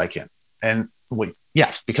as well as I can. And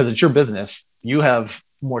yes, because it's your business, you have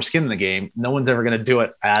more skin in the game. No one's ever going to do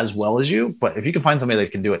it as well as you. But if you can find somebody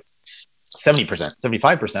that can do it 70%,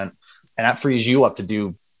 75%, and that frees you up to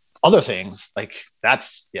do other things, like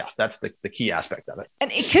that's the key aspect of it.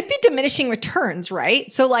 And it could be diminishing returns,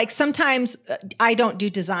 right? So like sometimes I don't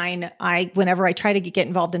do design. Whenever I try to get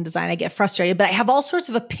involved in design, I get frustrated, but I have all sorts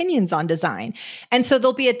of opinions on design. And so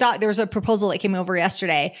there'll be there's a proposal that came over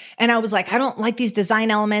yesterday, and I was like, I don't like these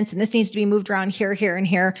design elements, and this needs to be moved around here, here, and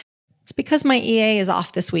here. It's because my EA is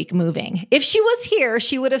off this week moving. If she was here,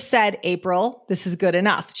 she would have said, April, this is good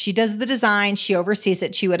enough. She does the design. She oversees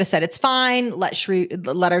it. She would have said, it's fine.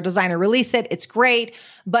 Let our designer release it. It's great.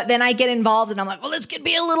 But then I get involved and I'm like, well, this could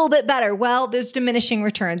be a little bit better. Well, there's diminishing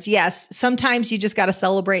returns. Yes. Sometimes you just got to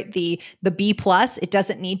celebrate the B plus. It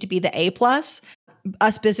doesn't need to be the A plus.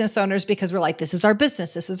 Us business owners, because we're like, this is our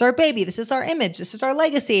business. This is our baby. This is our image. This is our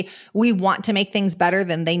legacy. We want to make things better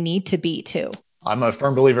than they need to be too. I'm a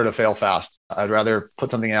firm believer to fail fast. I'd rather put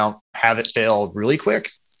something out, have it fail really quick,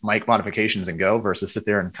 make modifications and go, versus sit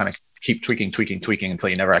there and kind of keep tweaking until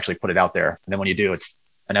you never actually put it out there. And then when you do, it's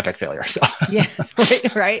an epic failure. So yeah,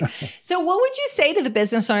 right. So what would you say to the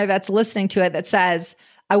business owner that's listening to it that says,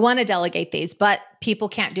 I want to delegate these, but people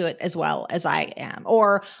can't do it as well as I am?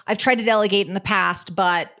 Or I've tried to delegate in the past,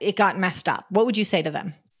 but it got messed up. What would you say to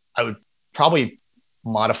them? I would probably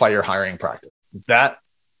modify your hiring practice. That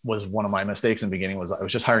was one of my mistakes in the beginning. Was I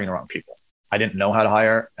was just hiring the wrong people. I didn't know how to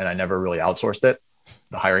hire, and I never really outsourced it,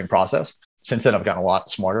 the hiring process. Since then, I've gotten a lot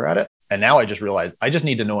smarter at it. And now I just realized I just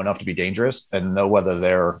need to know enough to be dangerous and know whether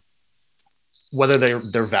they're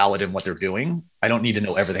valid in what they're doing. I don't need to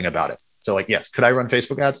know everything about it. So like, yes, could I run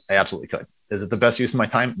Facebook ads? I absolutely could. Is it the best use of my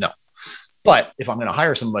time? No. But if I'm going to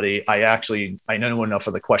hire somebody, I know enough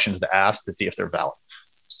of the questions to ask to see if they're valid.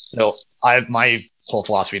 So my whole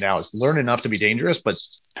philosophy now is learn enough to be dangerous, but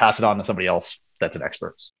pass it on to somebody else that's an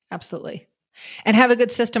expert. Absolutely. And have a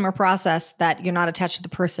good system or process that you're not attached to the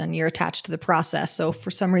person, you're attached to the process. So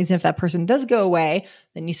for some reason, if that person does go away,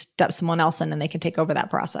 then you step someone else in and they can take over that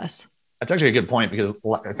process. That's actually a good point, because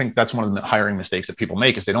I think that's one of the hiring mistakes that people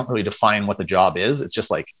make is they don't really define what the job is. It's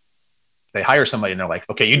just like they hire somebody and they're like,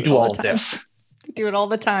 okay, you do all of this. They do it all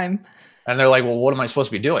the time. And they're like, well, what am I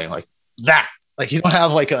supposed to be doing? Like that. Like you don't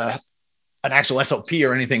have like an actual SOP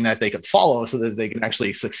or anything that they could follow so that they can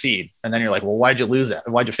actually succeed. And then you're like, well, why'd you lose that?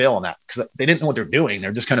 Why'd you fail on that? Because they didn't know what they're doing.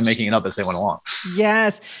 They're just kind of making it up as they went along.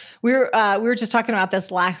 Yes. We were just talking about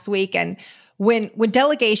this last week. And when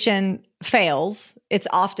delegation fails, it's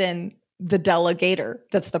often the delegator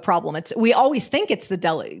that's the problem. We always think it's the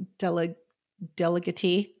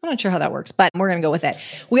delegatee. I'm not sure how that works, but we're going to go with it.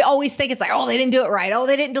 We always think it's like, oh, they didn't do it right. Oh,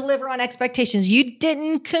 they didn't deliver on expectations. You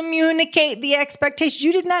didn't communicate the expectations.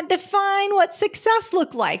 You did not define what success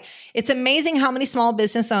looked like. It's amazing how many small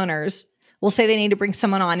business owners will say they need to bring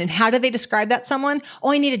someone on. And how do they describe that someone?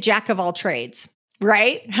 Oh, I need a jack of all trades.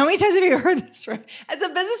 Right? How many times have you heard this? Right? As a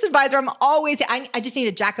business advisor, I'm always, I just need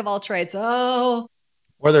a jack of all trades. Oh.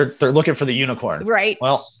 Or they're looking for the unicorn. Right.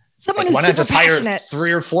 Well, someone who's why not just passionate. hire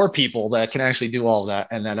 3 or 4 people that can actually do all of that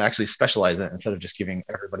and then actually specialize in it instead of just giving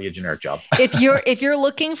everybody a generic job? If you're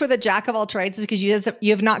looking for the jack of all trades, it's because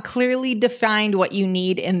you have not clearly defined what you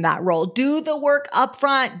need in that role. Do the work up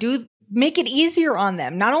front. Make it easier on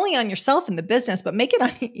them, not only on yourself and the business, but make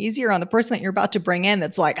it easier on the person that you're about to bring in.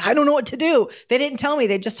 That's like, I don't know what to do. They didn't tell me.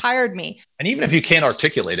 They just hired me. And even if you can't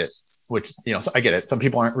articulate it, which, so I get it. Some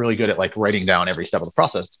people aren't really good at like writing down every step of the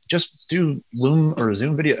process. Just do Loom or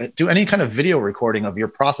Zoom video, do any kind of video recording of your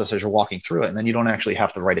process as you're walking through it. And then you don't actually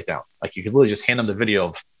have to write it down. Like you could literally just hand them the video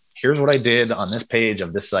of here's what I did on this page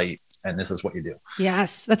of this site. And this is what you do.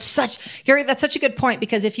 Yes, Gary, that's such a good point,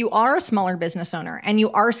 because if you are a smaller business owner and you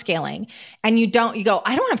are scaling and you go,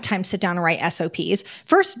 I don't have time to sit down and write SOPs.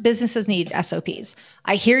 First, businesses need SOPs.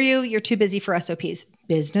 I hear you. You're too busy for SOPs.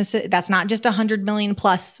 business. That's not just 100 million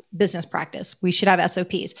plus business practice. We should have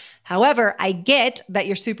SOPs. However, I get that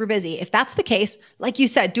you're super busy. If that's the case, like you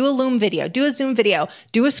said, do a Loom video, do a Zoom video,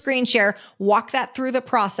 do a screen share, walk that through the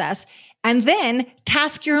process, and then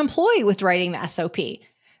task your employee with writing the SOP.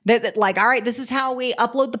 That like, all right, this is how we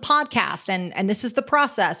upload the podcast and this is the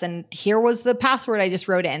process. And here was the password I just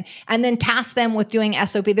wrote in, and then task them with doing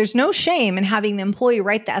SOP. There's no shame in having the employee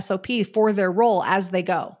write the SOP for their role as they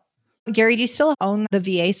go. Gary, do you still own the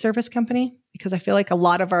VA service company? Because I feel like a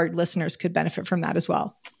lot of our listeners could benefit from that as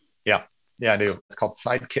well. Yeah, I do. It's called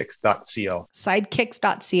sidekicks.co.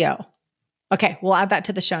 Sidekicks.co. Okay, we'll add that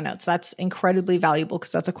to the show notes. That's incredibly valuable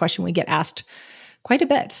because that's a question we get asked quite a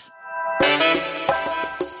bit.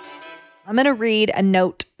 I'm going to read a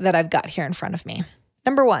note that I've got here in front of me.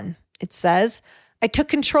 Number 1, it says, I took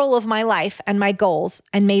control of my life and my goals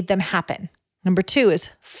and made them happen. Number 2 is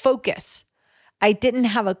focus. I didn't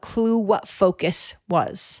have a clue what focus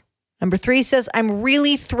was. Number 3 says, I'm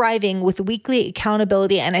really thriving with weekly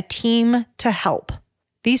accountability and a team to help.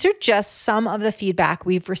 These are just some of the feedback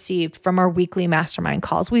we've received from our weekly mastermind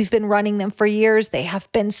calls. We've been running them for years. They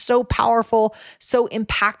have been so powerful, so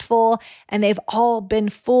impactful, and they've all been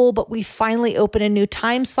full, but we finally opened a new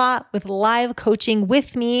time slot with live coaching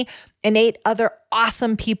with me and 8 other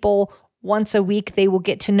awesome people. Once a week, they will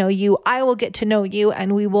get to know you. I will get to know you,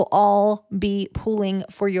 and we will all be pulling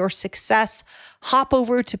for your success. Hop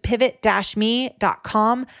over to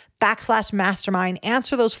pivot-me.com/mastermind,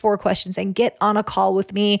 answer those 4 questions and get on a call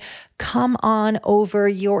with me. Come on over.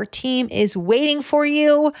 Your team is waiting for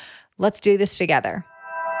you. Let's do this together.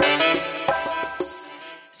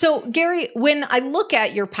 So Gary, when I look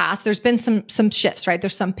at your past, there's been some shifts, right?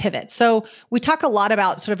 There's some pivots. So we talk a lot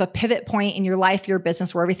about sort of a pivot point in your life, your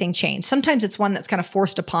business, where everything changed. Sometimes it's one that's kind of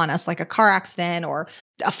forced upon us, like a car accident or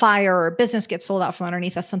a fire or a business gets sold out from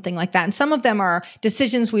underneath us, something like that. And some of them are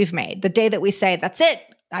decisions we've made. The day that we say, that's it,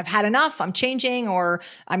 I've had enough, I'm changing, or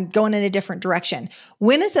I'm going in a different direction.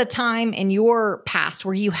 When is a time in your past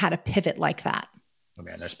where you had a pivot like that? Oh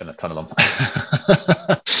man, there's been a ton of them.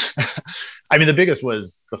 I mean, the biggest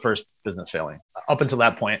was the first business failing. Up until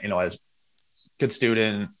that point, I was a good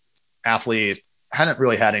student, athlete, hadn't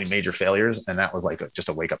really had any major failures. And that was like just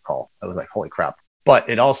a wake up call. I was like, holy crap. But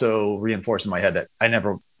it also reinforced in my head that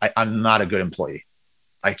I'm not a good employee.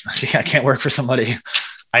 I can't work for somebody.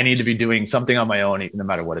 I need to be doing something on my own, no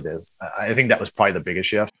matter what it is. I think that was probably the biggest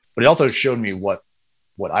shift, but it also showed me what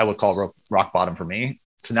I would call rock bottom for me.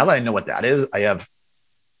 So now that I know what that is, I have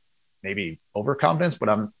maybe overconfidence, but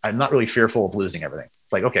I'm not really fearful of losing everything.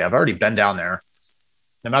 It's like, okay, I've already been down there.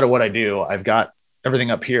 No matter what I do, I've got everything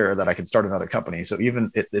up here that I can start another company. So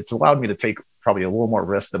even it's allowed me to take probably a little more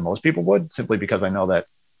risk than most people would, simply because I know that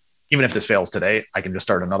even if this fails today, I can just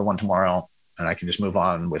start another one tomorrow and I can just move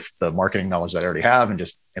on with the marketing knowledge that I already have and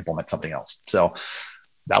just implement something else. So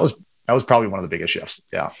that was probably one of the biggest shifts.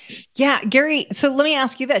 Yeah. Yeah. Gary, so let me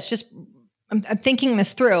ask you this, I'm thinking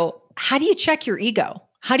this through. How do you check your ego?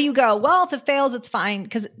 How do you go, well, if it fails, it's fine?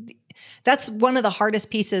 Because that's one of the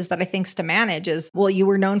hardest pieces that I think is to manage is, well, you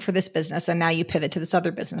were known for this business and now you pivot to this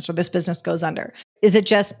other business or this business goes under. Is it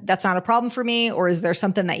just, that's not a problem for me? Or is there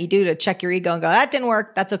something that you do to check your ego and go, that didn't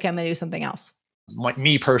work. That's okay. I'm going to do something else.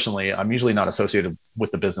 Me personally, I'm usually not associated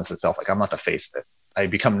with the business itself. Like I'm not the face of it. I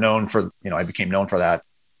became known for that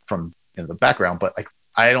from the background, but like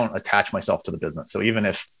I don't attach myself to the business. So even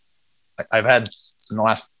if I've had in the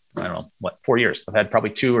last, 4 years, I've had probably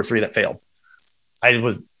 2 or 3 that failed. I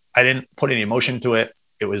didn't put any emotion to it.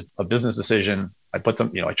 It was a business decision. I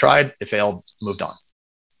tried, it failed, moved on.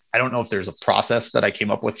 I don't know if there's a process that I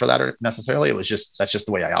came up with for that or necessarily. That's just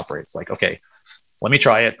the way I operate. It's like, okay, let me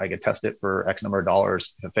try it. I could test it for X number of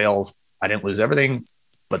dollars. If it fails, I didn't lose everything,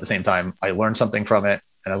 but at the same time, I learned something from it.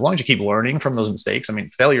 And as long as you keep learning from those mistakes,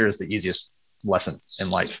 failure is the easiest lesson in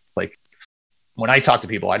life. It's like when I talk to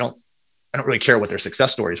people, I don't really care what their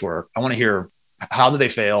success stories were. I want to hear how did they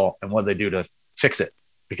fail and what did they do to fix it?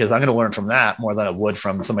 Because I'm going to learn from that more than I would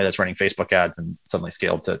from somebody that's running Facebook ads and suddenly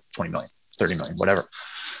scaled to 20 million, 30 million, whatever.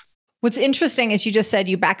 What's interesting is you just said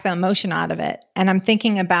you back the emotion out of it. And I'm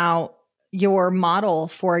thinking about your model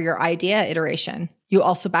for your idea iteration. You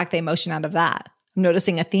also back the emotion out of that. I'm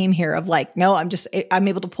noticing a theme here of like, no, I'm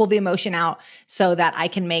able to pull the emotion out so that I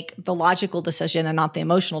can make the logical decision and not the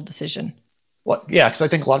emotional decision. Well, yeah, because I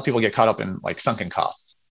think a lot of people get caught up in like sunken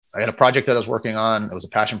costs. I had a project that I was working on. It was a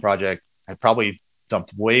passion project. I probably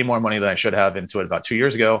dumped way more money than I should have into it about 2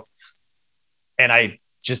 years ago. And I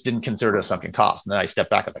just didn't consider it a sunken cost. And then I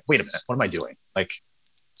stepped back. I was like, wait a minute, what am I doing? Like,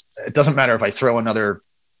 it doesn't matter if I throw another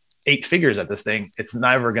 8 figures at this thing, it's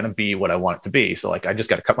never going to be what I want it to be. So like, I just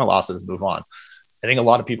got to cut my losses and move on. I think a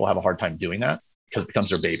lot of people have a hard time doing that. because it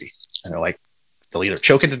becomes their baby. And they're like, they'll either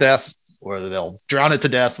choke it to death or they'll drown it to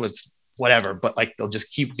death with whatever, but like they'll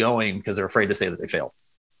just keep going because they're afraid to say that they failed.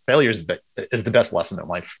 Failure is the best lesson in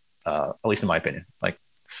life, at least in my opinion. Like,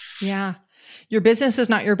 yeah. Your business is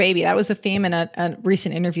not your baby. That was the theme in a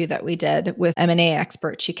recent interview that we did with M&A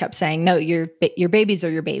expert. She kept saying, no, your babies are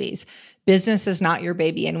your babies. Business is not your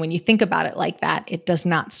baby. And when you think about it like that, it does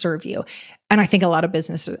not serve you. And I think a lot of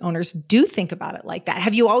business owners do think about it like that.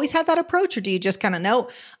 Have you always had that approach, or do you just kind of know,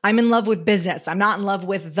 I'm in love with business, I'm not in love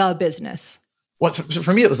with the business? Well, so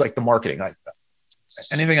for me, it was like the marketing.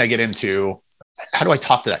 Anything I get into, how do I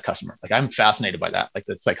talk to that customer? Like, I'm fascinated by that, like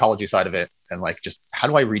the psychology side of it. And like, just how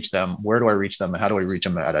do I reach them? Where do I reach them? And how do I reach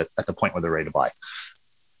them at the point where they're ready to buy?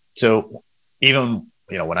 So even,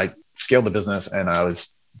 when I scaled the business and I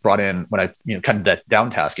was brought in, when I, kind of that down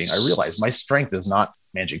tasking, I realized my strength is not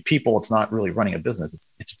managing people. It's not really running a business.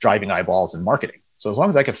 It's driving eyeballs and marketing. So as long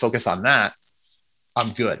as I could focus on that,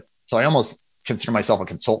 I'm good. So I almost consider myself a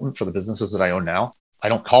consultant for the businesses that I own now. I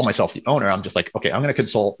don't call myself the owner. I'm just like, okay, I'm going to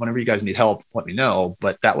consult. Whenever you guys need help, let me know.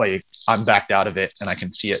 But that way I'm backed out of it and I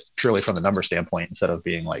can see it purely from the number standpoint instead of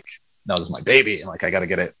being like, no, this is my baby. And like, I got to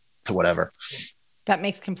get it to whatever. That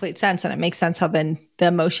makes complete sense. And it makes sense how then the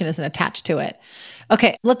emotion isn't attached to it.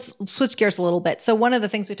 Okay, let's switch gears a little bit. So one of the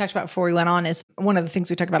things we talked about before we went on is one of the things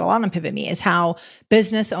we talk about a lot on Pivot Me is how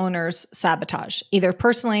business owners sabotage. Either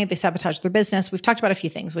personally, they sabotage their business. We've talked about a few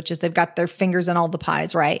things, which is they've got their fingers in all the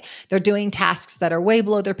pies, right? They're doing tasks that are way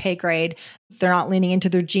below their pay grade. They're not leaning into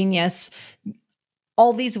their genius.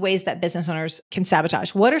 All these ways that business owners can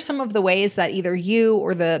sabotage. What are some of the ways that either you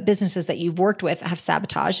or the businesses that you've worked with have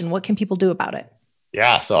sabotaged, and what can people do about it?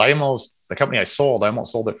 Yeah. So the company I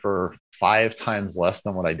almost sold it for 5 times less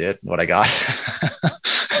than what I got.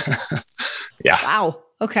 Yeah. Wow.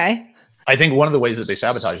 Okay. I think one of the ways that they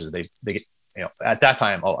sabotage is they get, at that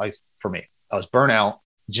time, for me, I was burnout,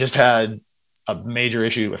 just had a major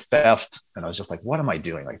issue with theft. And I was just like, what am I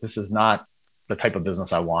doing? Like, this is not the type of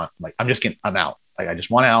business I want. Like, I'm out. Like, I just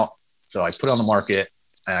want out. So I put it on the market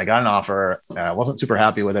and I got an offer and I wasn't super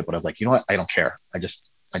happy with it, but I was like, you know what? I don't care. I just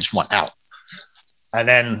want out. And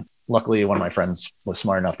then luckily one of my friends was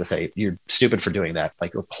smart enough to say, you're stupid for doing that.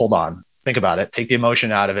 Like, hold on, think about it, take the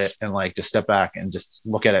emotion out of it and like, just step back and just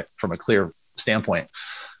look at it from a clear standpoint.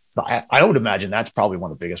 But I would imagine that's probably one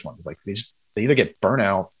of the biggest ones. Like, they either get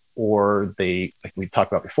burnout or they, like we talked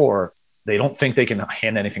about before, they don't think they can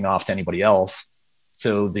hand anything off to anybody else.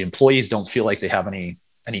 So the employees don't feel like they have any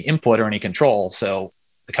input or any control. So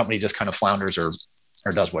the company just kind of flounders or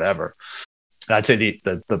does whatever. And I'd say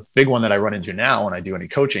the big one that I run into now when I do any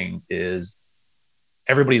coaching is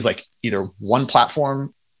everybody's like either one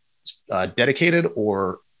platform dedicated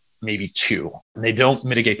or maybe 2. And they don't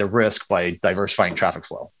mitigate the risk by diversifying traffic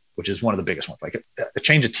flow, which is one of the biggest ones. Like a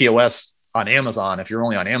change of TOS on Amazon, if you're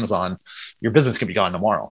only on Amazon, your business can be gone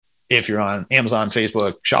tomorrow. If you're on Amazon,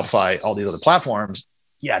 Facebook, Shopify, all these other platforms,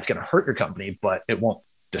 yeah, it's going to hurt your company, but it won't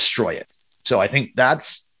destroy it. So I think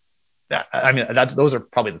those are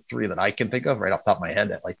probably the 3 that I can think of right off the top of my head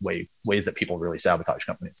that like ways that people really sabotage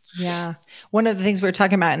companies. Yeah. One of the things we were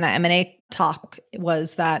talking about in that M&A talk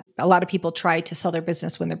was that a lot of people try to sell their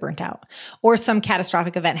business when they're burnt out or some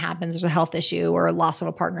catastrophic event happens. There's a health issue or a loss of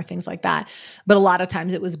a partner, things like that. But a lot of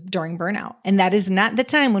times it was during burnout. And that is not the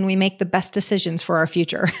time when we make the best decisions for our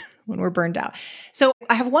future. When we're burned out. So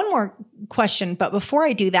I have one more question, but before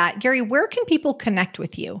I do that, Gary, where can people connect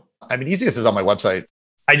with you? I mean, easiest is on my website.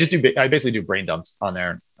 I basically do brain dumps on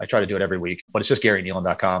there. I try to do it every week, but it's just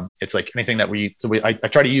GaryNeelan.com. It's like anything that I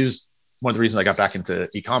try to use. One of the reasons I got back into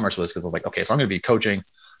e-commerce was because I was like, okay, if I'm going to be coaching,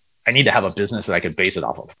 I need to have a business that I could base it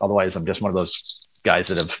off of. Otherwise I'm just one of those guys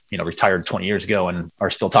that have, retired 20 years ago and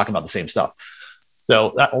are still talking about the same stuff.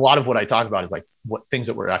 So a lot of what I talk about is like what things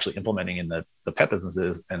that we're actually implementing in the pet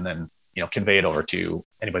businesses and then, convey it over to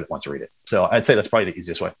anybody that wants to read it. So I'd say that's probably the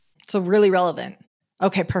easiest way. So really relevant.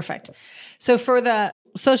 Okay, perfect. So for the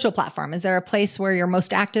social platform, is there a place where you're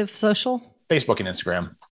most active social? Facebook and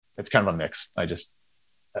Instagram. It's kind of a mix. I just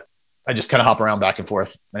kind of hop around back and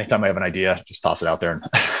forth. Anytime I have an idea, just toss it out there.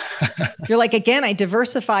 You're like, again, I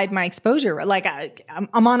diversified my exposure. Like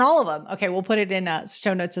I'm on all of them. Okay, we'll put it in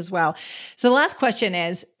show notes as well. So the last question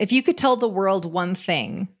is, if you could tell the world one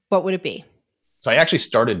thing, what would it be? So I actually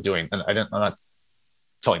started doing, and I'm not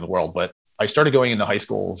telling the world, but I started going into high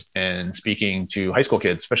schools and speaking to high school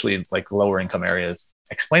kids, especially like lower income areas,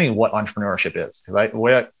 explaining what entrepreneurship is. Because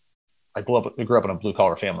I grew up in a blue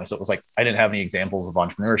collar family. So it was like, I didn't have any examples of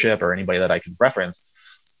entrepreneurship or anybody that I could reference.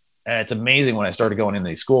 And it's amazing when I started going into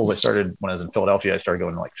these schools. When I was in Philadelphia, I started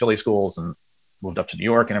going to like Philly schools and moved up to New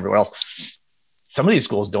York and everywhere else. Some of these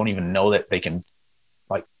schools don't even know that they can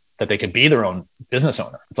like that they could be their own business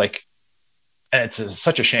owner. It's like, and it's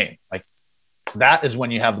such a shame. Like that is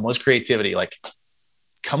when you have the most creativity, like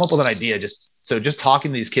come up with an idea. Just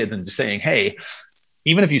talking to these kids and just saying, hey,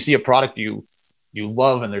 even if you see a product you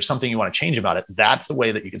love and there's something you want to change about it, that's the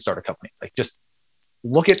way that you can start a company. Like just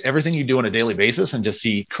look at everything you do on a daily basis and just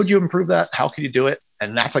see, could you improve that? How could you do it?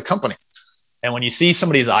 And that's a company. And when you see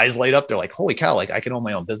somebody's eyes light up, they're like, holy cow, like I can own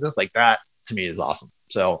my own business. Like that to me is awesome.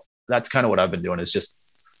 So that's kind of what I've been doing, is just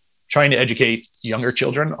trying to educate younger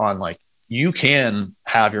children on like, you can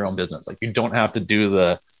have your own business. Like you don't have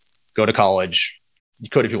to go to college. You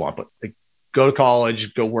could if you want, but like, go to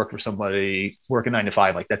college, go work for somebody, work a 9 to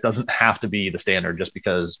 5. Like that doesn't have to be the standard just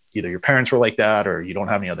because either your parents were like that or you don't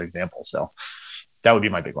have any other examples. So that would be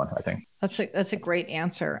my big one, I think. That's a great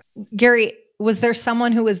answer. Gary, was there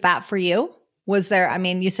someone who was that for you? Was there, I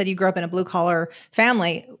mean, you said you grew up in a blue collar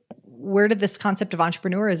family. Where did this concept of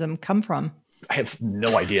entrepreneurism come from? I have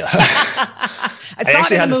no idea. I saw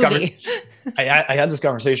it in the movie. I had this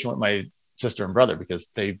conversation with my sister and brother because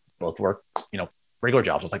they both work, regular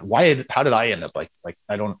jobs. I was like, how did I end up like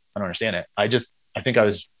I don't understand it. I think I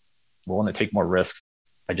was willing to take more risks.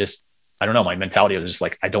 I don't know. My mentality was just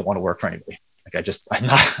like, I don't want to work for anybody. Like I'm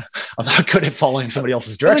not good at following somebody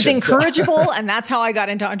else's direction. It was encourageable. And that's how I got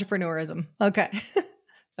into entrepreneurism. Okay.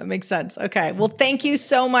 That makes sense. Okay. Well, thank you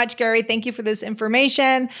so much, Gary. Thank you for this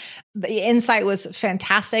information. The insight was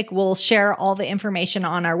fantastic. We'll share all the information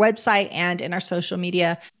on our website and in our social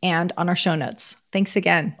media and on our show notes. Thanks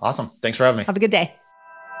again. Awesome. Thanks for having me. Have a good day.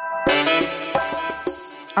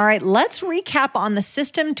 All right. Let's recap on the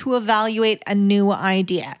system to evaluate a new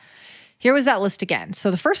idea. Here was that list again. So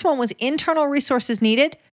the first one was internal resources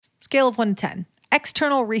needed, scale of 1 to 10.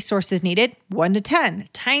 External resources needed, 1 to 10.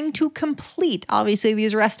 Time to complete. Obviously,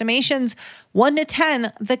 these are estimations. 1 to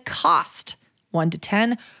 10, the cost. 1 to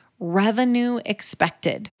 10, revenue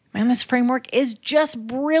expected. Man, this framework is just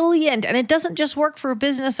brilliant. And it doesn't just work for a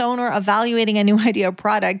business owner evaluating a new idea or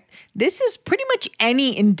product. This is pretty much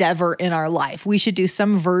any endeavor in our life. We should do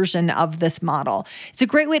some version of this model. It's a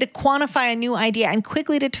great way to quantify a new idea and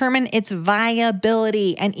quickly determine its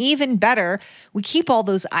viability. And even better, we keep all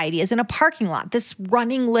those ideas in a parking lot, this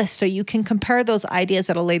running list, so you can compare those ideas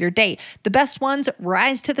at a later date. The best ones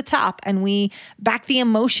rise to the top and we back the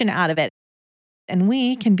emotion out of it. And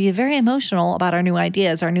we can be very emotional about our new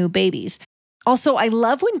ideas, our new babies. Also, I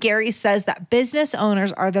love when Gary says that business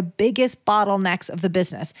owners are the biggest bottlenecks of the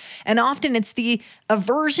business. And often it's the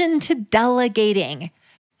aversion to delegating.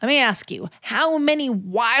 Let me ask you, how many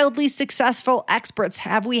wildly successful experts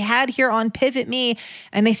have we had here on Pivot Me?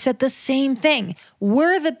 And they said the same thing.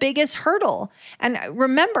 We're the biggest hurdle. And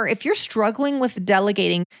remember, if you're struggling with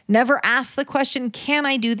delegating, never ask the question, can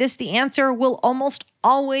I do this? The answer will almost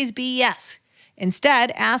always be yes.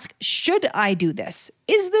 Instead, ask, should I do this?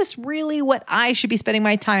 Is this really what I should be spending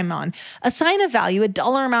my time on? Assign a value, a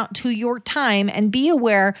dollar amount to your time, and be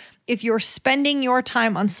aware if you're spending your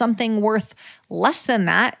time on something worth less than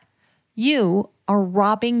that, you are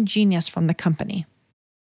robbing genius from the company.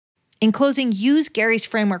 In closing, use Gary's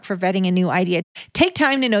framework for vetting a new idea. Take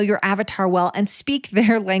time to know your avatar well and speak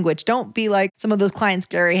their language. Don't be like some of those clients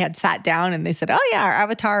Gary had sat down and they said, oh yeah, our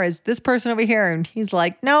avatar is this person over here. And he's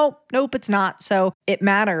like, nope, it's not. So it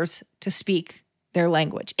matters to speak their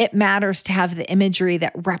language. It matters to have the imagery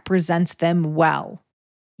that represents them well.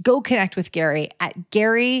 Go connect with Gary at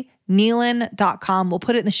GaryNealon.com. We'll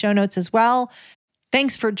put it in the show notes as well.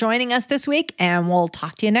 Thanks for joining us this week, and we'll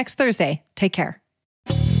talk to you next Thursday. Take care.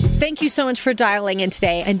 Thank you so much for dialing in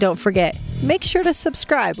today. And don't forget, make sure to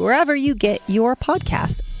subscribe wherever you get your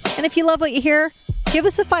podcast. And if you love what you hear, give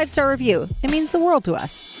us a 5-star review. It means the world to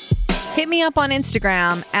us. Hit me up on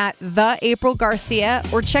Instagram at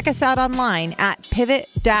 @AprilGarcia or check us out online at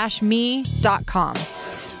pivot-me.com.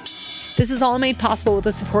 This is all made possible with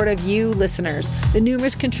the support of you listeners, the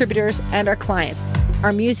numerous contributors, and our clients.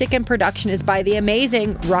 Our music and production is by the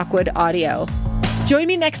amazing Rockwood Audio. Join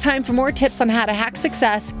me next time for more tips on how to hack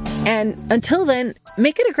success. And until then,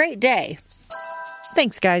 make it a great day.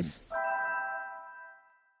 Thanks, guys.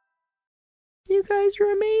 You guys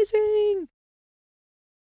are amazing.